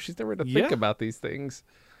 so she's never to think about these things.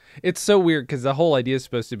 It's so weird because the whole idea is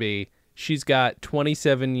supposed to be she's got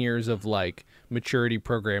 27 years of like maturity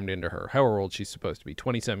programmed into her. However old she's supposed to be,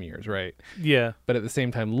 27 years, right? Yeah. But at the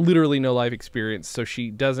same time, literally no life experience, so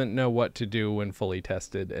she doesn't know what to do when fully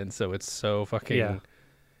tested, and so it's so fucking. Yeah.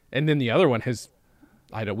 And then the other one has,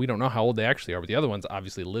 we don't know how old they actually are, but the other one's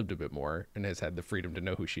obviously lived a bit more and has had the freedom to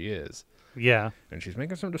know who she is. Yeah. And she's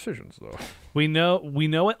making some decisions though. We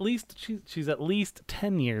know at least she's at least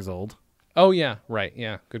 10 years old. Oh yeah, right.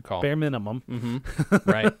 Yeah, good call. Bare minimum. Mm-hmm.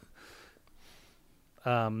 Right.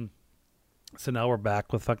 So now we're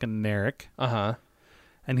back with fucking Narek. Uh-huh.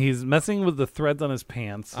 And he's messing with the threads on his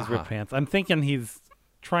pants, his ripped pants. I'm thinking he's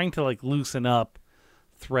trying to like loosen up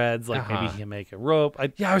threads, like maybe he can make a rope.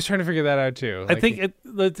 I was trying to figure that out too. I think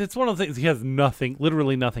it's one of the things. He has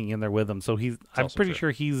literally nothing in there with him. So I'm pretty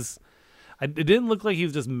sure it didn't look like he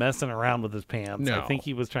was just messing around with his pants. No. I think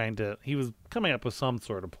he was coming up with some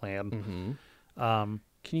sort of plan. Mm-hmm.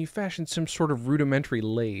 Can you fashion some sort of rudimentary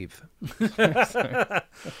lathe?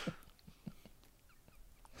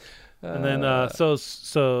 And then so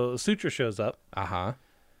Sutra shows up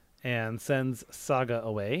and sends Saga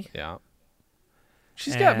away. Yeah.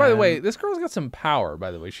 She's got, by the way, this girl's got some power, by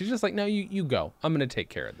the way. She's just like, no, you go. I'm going to take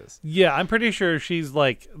care of this. Yeah, I'm pretty sure she's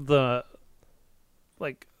like the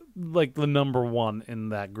number one in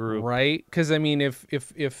that group. Right? Because, I mean, if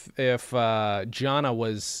Jana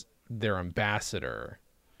was their ambassador.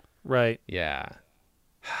 Right. Yeah.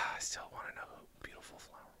 I still want to know who Beautiful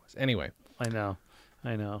Flower was. Anyway. I know.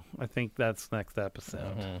 I think that's next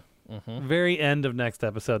episode. Mm-hmm. Mm-hmm. Very end of next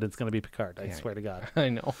episode, it's going to be Picard. I swear to God. I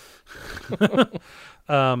know.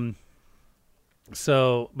 But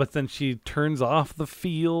then she turns off the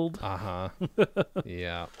field.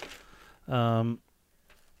 Yeah. And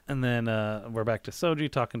then we're back to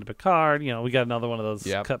Soji talking to Picard. We got another one of those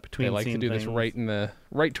cut between. They like to do things. this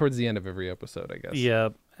right towards the end of every episode, I guess. Yeah,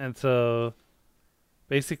 and so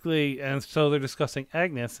basically, they're discussing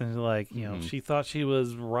Agnes, and like, she thought she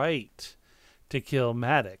was right to kill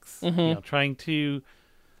Maddox. Trying to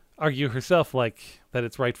argue herself like that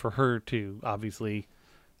it's right for her to obviously,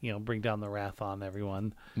 bring down the wrath on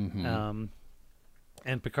everyone. And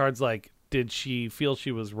Picard's like, did she feel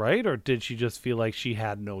she was right, or did she just feel like she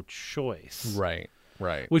had no choice? Right.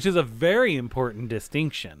 Which is a very important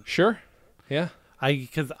distinction. Sure. Yeah.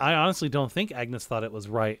 Because I honestly don't think Agnes thought it was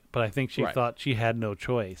right, but I think she thought she had no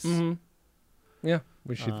choice. Mm-hmm. Yeah.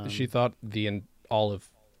 She thought all of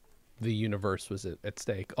the universe was at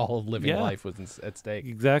stake. All of living life was at stake.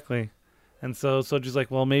 Exactly. And so she's like,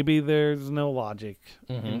 well, maybe there's no logic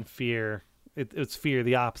in fear. It's fear,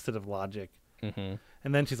 the opposite of logic. Mm-hmm.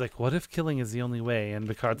 And then she's like, what if killing is the only way? And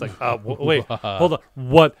Picard's like, wait, hold on.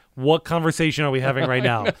 What conversation are we having right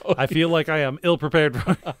now? I feel like I am ill-prepared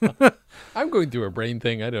for I'm going through a brain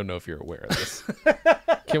thing. I don't know if you're aware of this.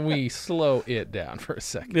 Can we slow it down for a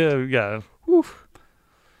second? Yeah. Oof.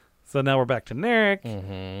 So now we're back to Narek.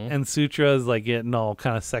 And Sutra is like getting all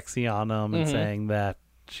kind of sexy on him and saying that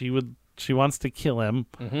she wants to kill him,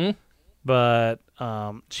 but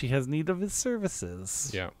she has need of his services.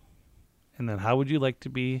 Yeah. And then how would you like to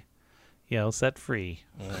be, set free.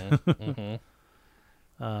 Mm-hmm.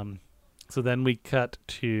 So then we cut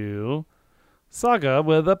to Saga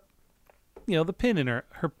with the pin in her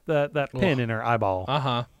that pin in her eyeball.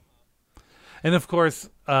 Uh-huh. And of course,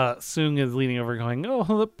 Sung is leaning over going, "Oh,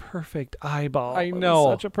 the perfect eyeball. I It was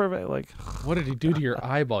know. such a perfect What did he do to your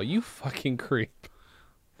eyeball? You fucking creep.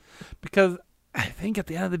 because I think at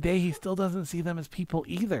the end of the day, he still doesn't see them as people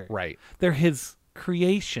either. Right. They're his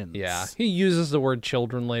creations. Yeah. He uses the word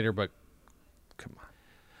children later, but come on.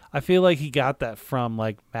 I feel like he got that from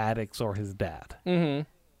like Maddox or his dad. Mm-hmm.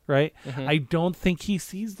 Right? I don't think he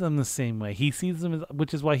sees them the same way. He sees them as,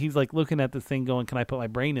 which is why he's like looking at this thing going, can I put my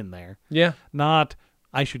brain in there? Yeah. Not,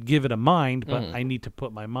 I should give it a mind, but I need to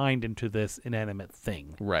put my mind into this inanimate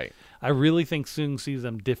thing. Right. I really think Sung sees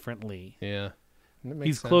them differently. Yeah. That makes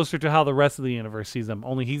He's sense. closer to how the rest of the universe sees them,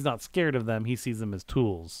 only he's not scared of them. He sees them as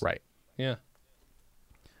tools. Right. Yeah.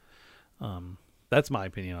 That's my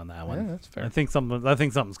opinion on that one. Yeah, that's fair. I think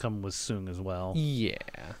something's coming with Sung as well. Yeah.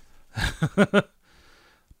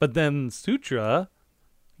 But then Sutra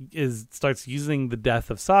starts using the death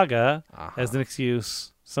of Saga as an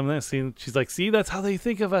excuse. She's like, see, that's how they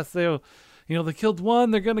think of us. They killed one,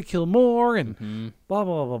 they're gonna kill more, and blah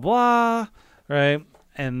blah blah blah. Right?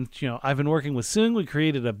 And I've been working with Sung. We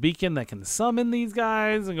created a beacon that can summon these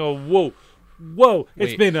guys and go, whoa,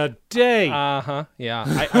 it's Wait. been a day.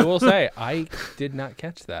 Yeah. I will say I did not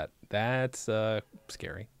catch that. That's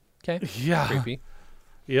scary. Okay. Yeah. Creepy.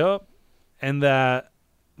 Yep. And that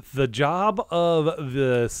the job of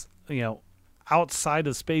this, outside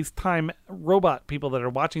of space-time robot people that are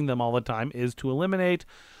watching them all the time is to eliminate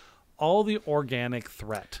all the organic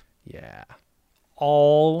threat. Yeah.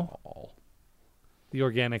 All the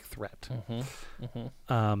organic threat.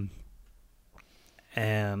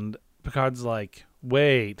 And Picard's like,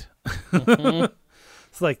 wait. It's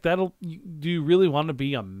like, do you really want to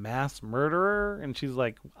be a mass murderer? And she's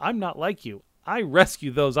like, I'm not like you. I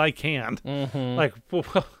rescue those I can. Like,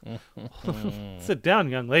 sit down,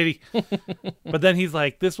 young lady. But then he's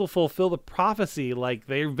like, this will fulfill the prophecy like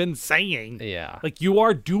they've been saying. Yeah. Like, you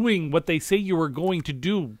are doing what they say you were going to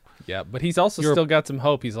do. Yeah, but he's also still got some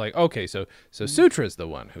hope. He's like, okay, so Sutra's the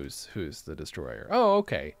one who's the destroyer. Oh,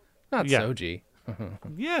 okay. Not Soji.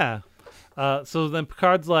 Yeah. So then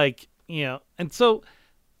Picard's like, and so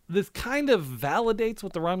this kind of validates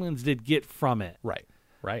what the Romulans did get from it.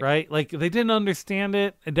 Right. Like, they didn't understand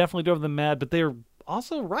it. It definitely drove them mad, but they were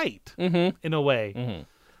also right in a way.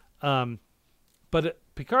 But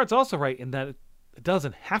Picard's also right in that it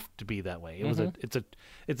doesn't have to be that way.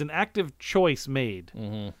 It's an active choice made.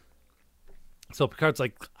 So Picard's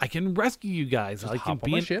like, I can rescue you guys. I can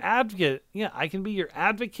be an advocate. Yeah, I can be your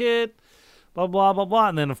advocate. Blah, blah, blah, blah.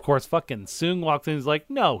 And then, of course, fucking Sung walks in and is like,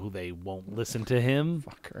 no, they won't listen to him.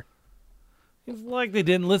 Fucker. It's like they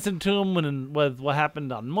didn't listen to him with what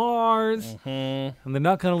happened on Mars. And they're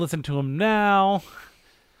not going to listen to him now.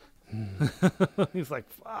 He's like,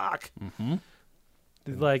 fuck.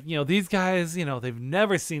 He's like, these guys, they've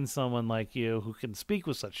never seen someone like you who can speak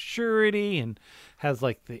with such surety and has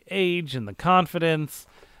like the age and the confidence.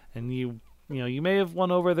 And you may have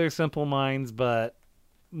won over their simple minds, but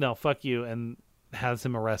no, fuck you. And has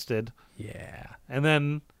him arrested. Yeah. And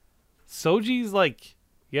then Soji's like,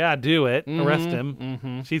 yeah, do it. Arrest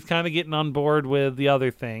him. She's kind of getting on board with the other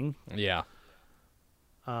thing. Yeah.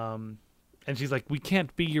 And she's like, we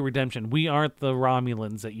can't be your redemption. We aren't the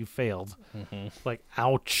Romulans that you failed. Like,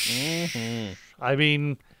 ouch. I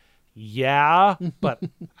mean, yeah, but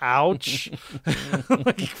ouch.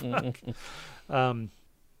 Like, fuck.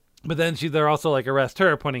 But then they're also like, arrest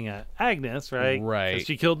her, pointing at Agnes, right? Right. 'Cause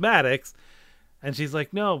she killed Maddox. And she's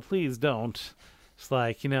like, no, please don't. It's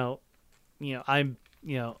like, I'm,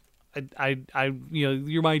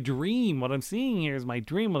 you're my dream. What I'm seeing here is my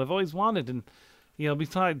dream, what I've always wanted. And,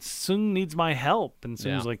 besides, Sung needs my help. And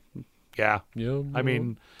Sung's like, yeah. I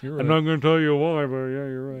mean, you're I'm not going to tell you why, but yeah,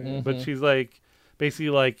 you're right. But she's like,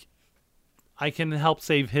 basically like, I can help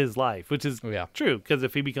save his life, which is true. Because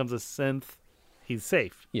if he becomes a synth, he's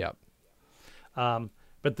safe. Yep.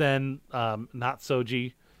 But then, not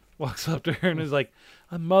Soji walks up to her and is like,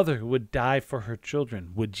 a mother would die for her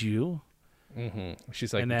children. Would you?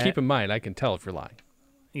 She's like, keep in mind, I can tell if you're lying.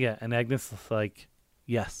 Yeah, and Agnes is like,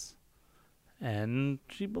 yes. And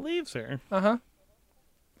she believes her.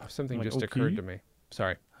 Something like, just occurred to me.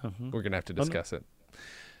 Sorry. We're going to have to discuss it.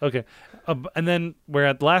 Okay. And then we're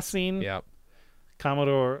at the last scene. Yep.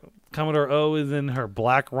 Commodore O is in her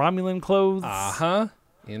black Romulan clothes.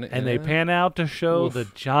 And they pan out to show the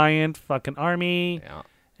giant fucking army. Yeah.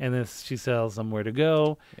 And then she tells them where to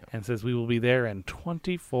go and says, we will be there in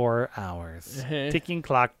 24 hours. Ticking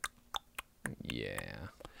clock. Yeah.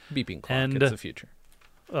 Beeping clock. And, It's the future.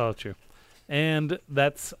 Oh, true. And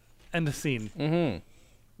that's end of scene. Mm-hmm.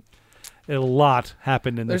 A lot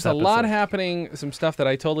happened in this There's episode. a lot happening, some stuff that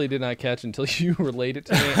I totally did not catch until you relayed it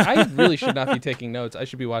to me. I really should not be taking notes. I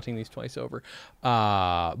should be watching these twice over.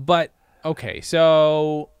 But, okay,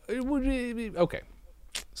 so... Okay.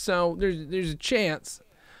 So, there's a chance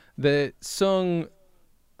that something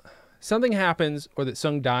happens or that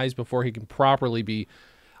Sung dies before he can properly be...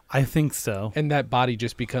 I think so. And that body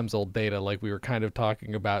just becomes old Data like we were kind of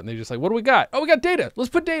talking about. And they're just like, what do we got? Oh, we got Data. Let's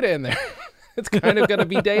put Data in there. It's kind of going to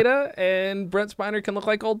be Data, and Brent Spiner can look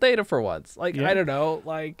like old Data for once. Like, yeah. I don't know.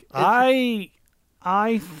 Like, I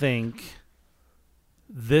think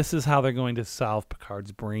this is how they're going to solve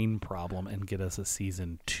Picard's brain problem and get us a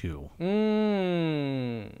season 2.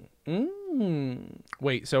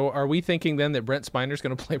 Wait, so are we thinking then that Brent Spiner's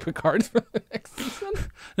going to play Picard for the next season?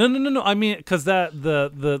 No. I mean, because we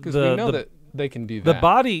know that they can do that. The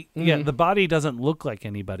body, the body doesn't look like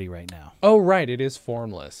anybody right now. Oh, right. It is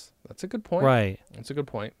formless. That's a good point. Right. That's a good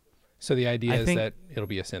point. So the idea is that it'll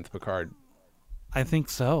be a synth Picard. I think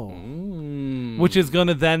so. Which is going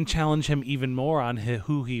to then challenge him even more on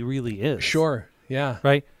who he really is. Sure. Yeah.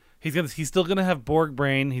 Right? He's still going to have Borg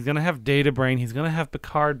brain. He's going to have Data brain. He's going to have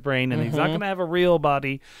Picard brain. And he's not going to have a real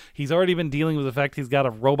body. He's already been dealing with the fact he's got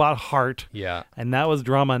a robot heart. Yeah. And that was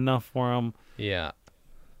drama enough for him. Yeah.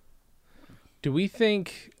 Do we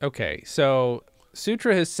think... Okay, so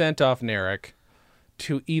Sutra has sent off Narek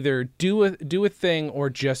to either do a thing or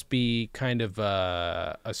just be kind of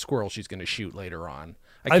a squirrel she's going to shoot later on.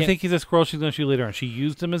 I think he's a squirrel she's going to shoot later on. She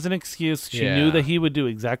used him as an excuse. She knew that he would do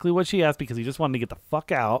exactly what she asked because he just wanted to get the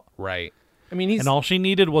fuck out. Right. I mean, and all she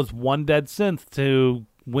needed was one dead synth to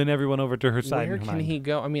win everyone over to her side. Where can he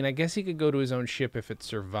go? I mean, I guess he could go to his own ship if it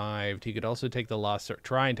survived. He could also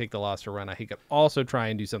try and take the lost Serena. He could also try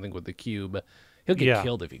and do something with the cube. He'll get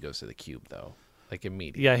killed if he goes to the cube, though. Like,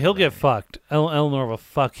 immediately. Yeah, he'll get fucked. Eleanor will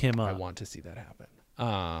fuck him up. I want to see that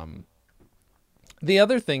happen. The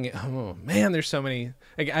other thing, oh man, there's so many.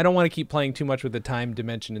 I don't want to keep playing too much with the time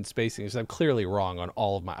dimension and spacing because I'm clearly wrong on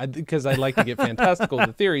all of my. Because I like to get fantastical with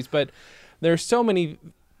the theories, but there's so many.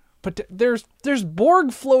 But there's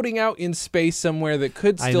Borg floating out in space somewhere that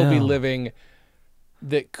could still be living.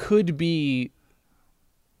 That could be.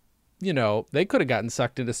 You know, they could have gotten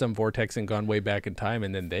sucked into some vortex and gone way back in time,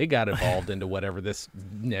 and then they got evolved into whatever this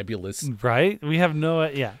nebulous... Right? We have no...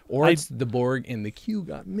 Yeah. Or it's the Borg and the Q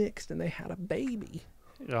got mixed, and they had a baby.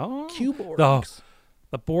 Oh. Q-Borgs. Oh,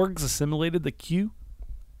 the Borgs assimilated the Q?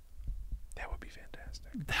 That would be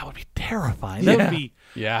fantastic. That would be terrifying. That would be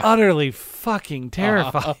utterly fucking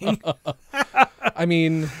terrifying. I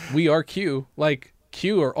mean, we are Q. Like,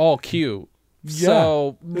 Q are all Q. Yeah,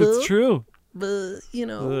 so... It's true. You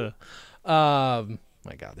know.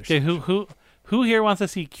 My God. Okay, who here wants to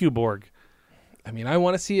see Q-Borg? I mean, I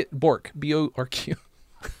want to see it. Bork. B-O-R-Q.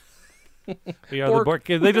 We are the Borg.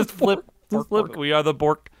 They just flip. Flip. We are the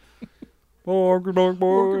Borg. Borg.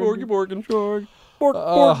 Borg.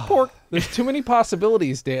 There's too many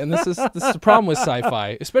possibilities, Dan. This is the problem with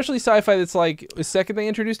sci-fi, especially sci-fi that's like the second they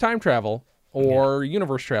introduce time travel or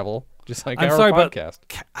universe travel, just like our podcast.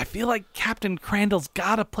 But I feel like Captain Crandall's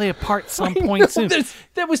got to play a part some point soon.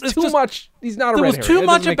 That was too much. He's not a red herring. There was too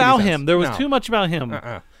much about him. There was too much about him.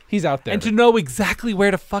 He's out there. And to know exactly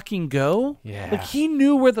where to fucking go? Yeah. Like, he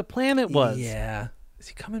knew where the planet was. Yeah. Is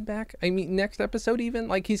he coming back? I mean, next episode even?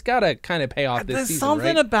 Like, he's got to kind of pay off this season, There's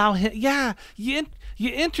something about him. Yeah. You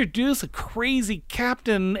introduce a crazy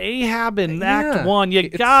Captain Ahab in Act 1. You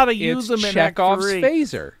got to use him in Act 3. Chekhov's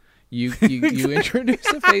phaser. You introduce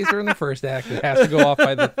a phaser in the first act. It has to go off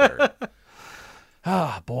by the third.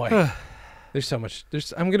 Ah, boy. There's so much.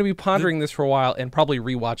 I'm going to be pondering this for a while and probably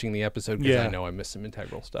rewatching the episode because I know I missed some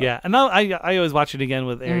integral stuff. Yeah, and I always watch it again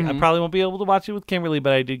with Ari. I probably won't be able to watch it with Kimberly,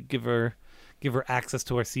 but I did give her access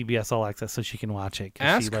to our CBS All Access so she can watch it.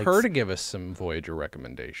 Ask her to give us some Voyager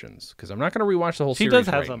recommendations because I'm not going to rewatch the whole series right now. She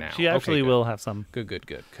does have some. Now. She actually will have some. Good.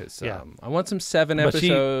 Because I want some 7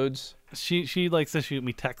 episodes. She likes to shoot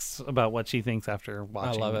me texts about what she thinks after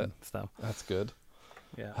watching. I love it. Stuff. That's good.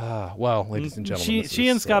 Yeah. Well, ladies and gentlemen, she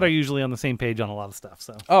and Scott are usually on the same page on a lot of stuff.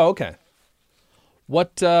 So. Oh, okay.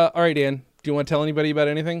 What? All right, Dan. Do you want to tell anybody about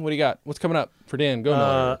anything? What do you got? What's coming up for Dan?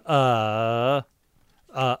 Go.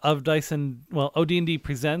 Of Dyson. Well, OD&D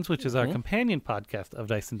Presents, which is our companion podcast of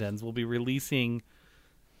Dyson Dens, will be releasing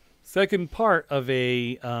second part of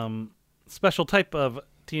a special type of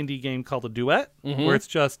D&D game called a duet, where it's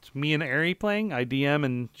just me and Ari playing. I DM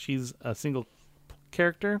and she's a single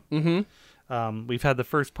character. We've had the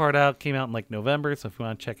first part out, came out in like November, so if you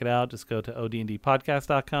want to check it out, just go to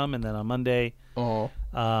odndpodcast.com, and then on Monday,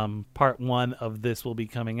 part 1 of this will be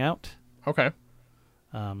coming out. Okay.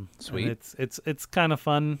 Sweet. It's kind of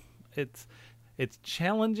fun. It's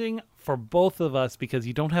challenging for both of us because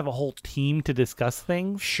you don't have a whole team to discuss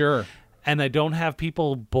things. Sure. And I don't have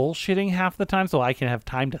people bullshitting half the time, so I can have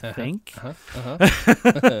time to think.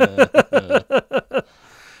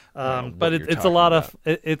 But it's a lot of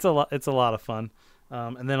fun.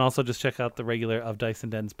 And then also just check out the regular Of Dice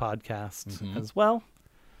and Dens podcast as well.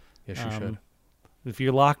 Yes, you should. If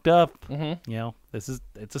you're locked up, you know,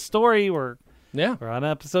 it's a story. We're on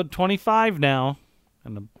episode 25 now,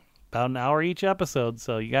 and about an hour each episode,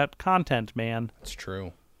 so you got content, man. It's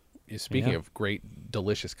true. Speaking of great,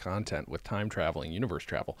 delicious content with time traveling, universe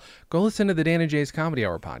travel, go listen to the Dan and Jay's Comedy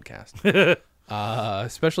Hour podcast.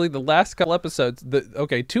 Especially the last couple episodes.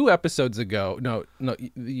 2 episodes ago. No,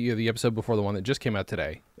 the episode before the one that just came out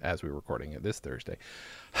today, as we're recording it this Thursday.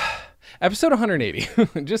 Episode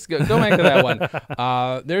 180. Just go back to that one.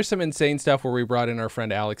 There's some insane stuff where we brought in our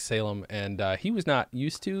friend Alex Salem, and he was not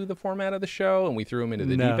used to the format of the show, and we threw him into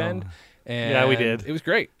the deep end. And yeah, we did. It was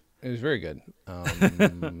great. It was very good.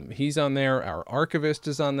 He's on there. Our archivist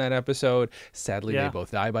is on that episode. Sadly, they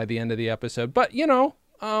both die by the end of the episode. But, you know,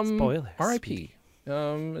 spoilers. R.I.P.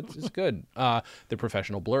 It's good. The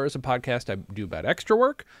Professional Blur is a podcast I do about extra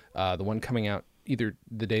work. The one coming out either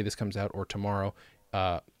the day this comes out or tomorrow,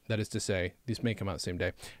 that is to say, these may come out the same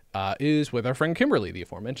day, is with our friend Kimberly, the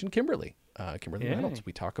aforementioned Kimberly. Kimberly Reynolds.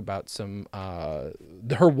 We talk about some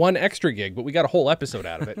her one extra gig, but we got a whole episode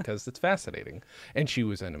out of it because it's fascinating. And she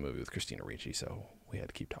was in a movie with Christina Ricci, so we had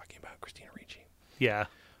to keep talking about Christina Ricci. Yeah.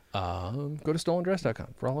 Go to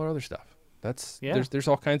stolendress.com for all our other stuff. There's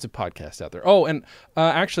all kinds of podcasts out there. Oh, and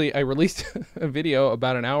actually, I released a video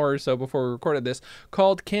about an hour or so before we recorded this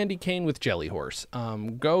called Candy Cane with Jelly Horse.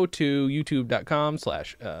 Go to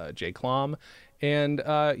youtube.com/jclom, and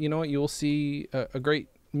you know what? You'll see a great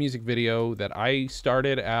music video that I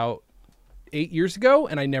started out 8 years ago,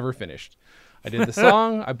 and I never finished. I did the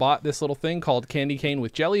song. I bought this little thing called Candy Cane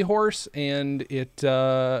with Jelly Horse, and it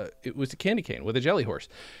was a candy cane with a jelly horse.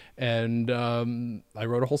 And I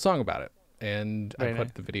wrote a whole song about it. And I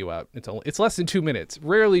put the video out. It's less than 2 minutes.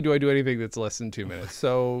 Rarely do I do anything that's less than 2 minutes.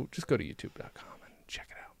 So just go to youtube.com and check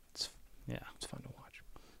it out. It's fun to watch.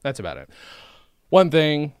 That's about it. One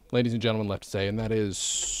thing, ladies and gentlemen, left to say, and that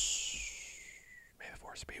is, may the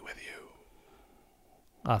force be with you.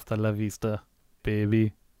 Hasta la vista,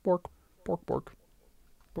 baby. Bork, bork, bork,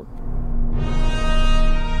 bork.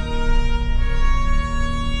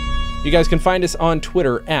 You guys can find us on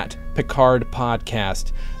Twitter at Picard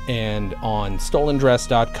Podcast and on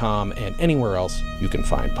stolendress.com and anywhere else you can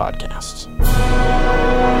find podcasts.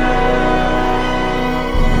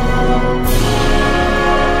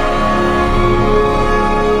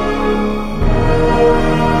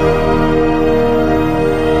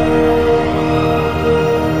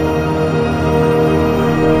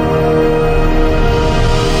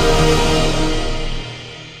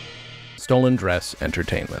 Stolen Dress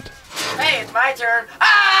Entertainment. Hey, it's my turn.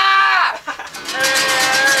 Ah!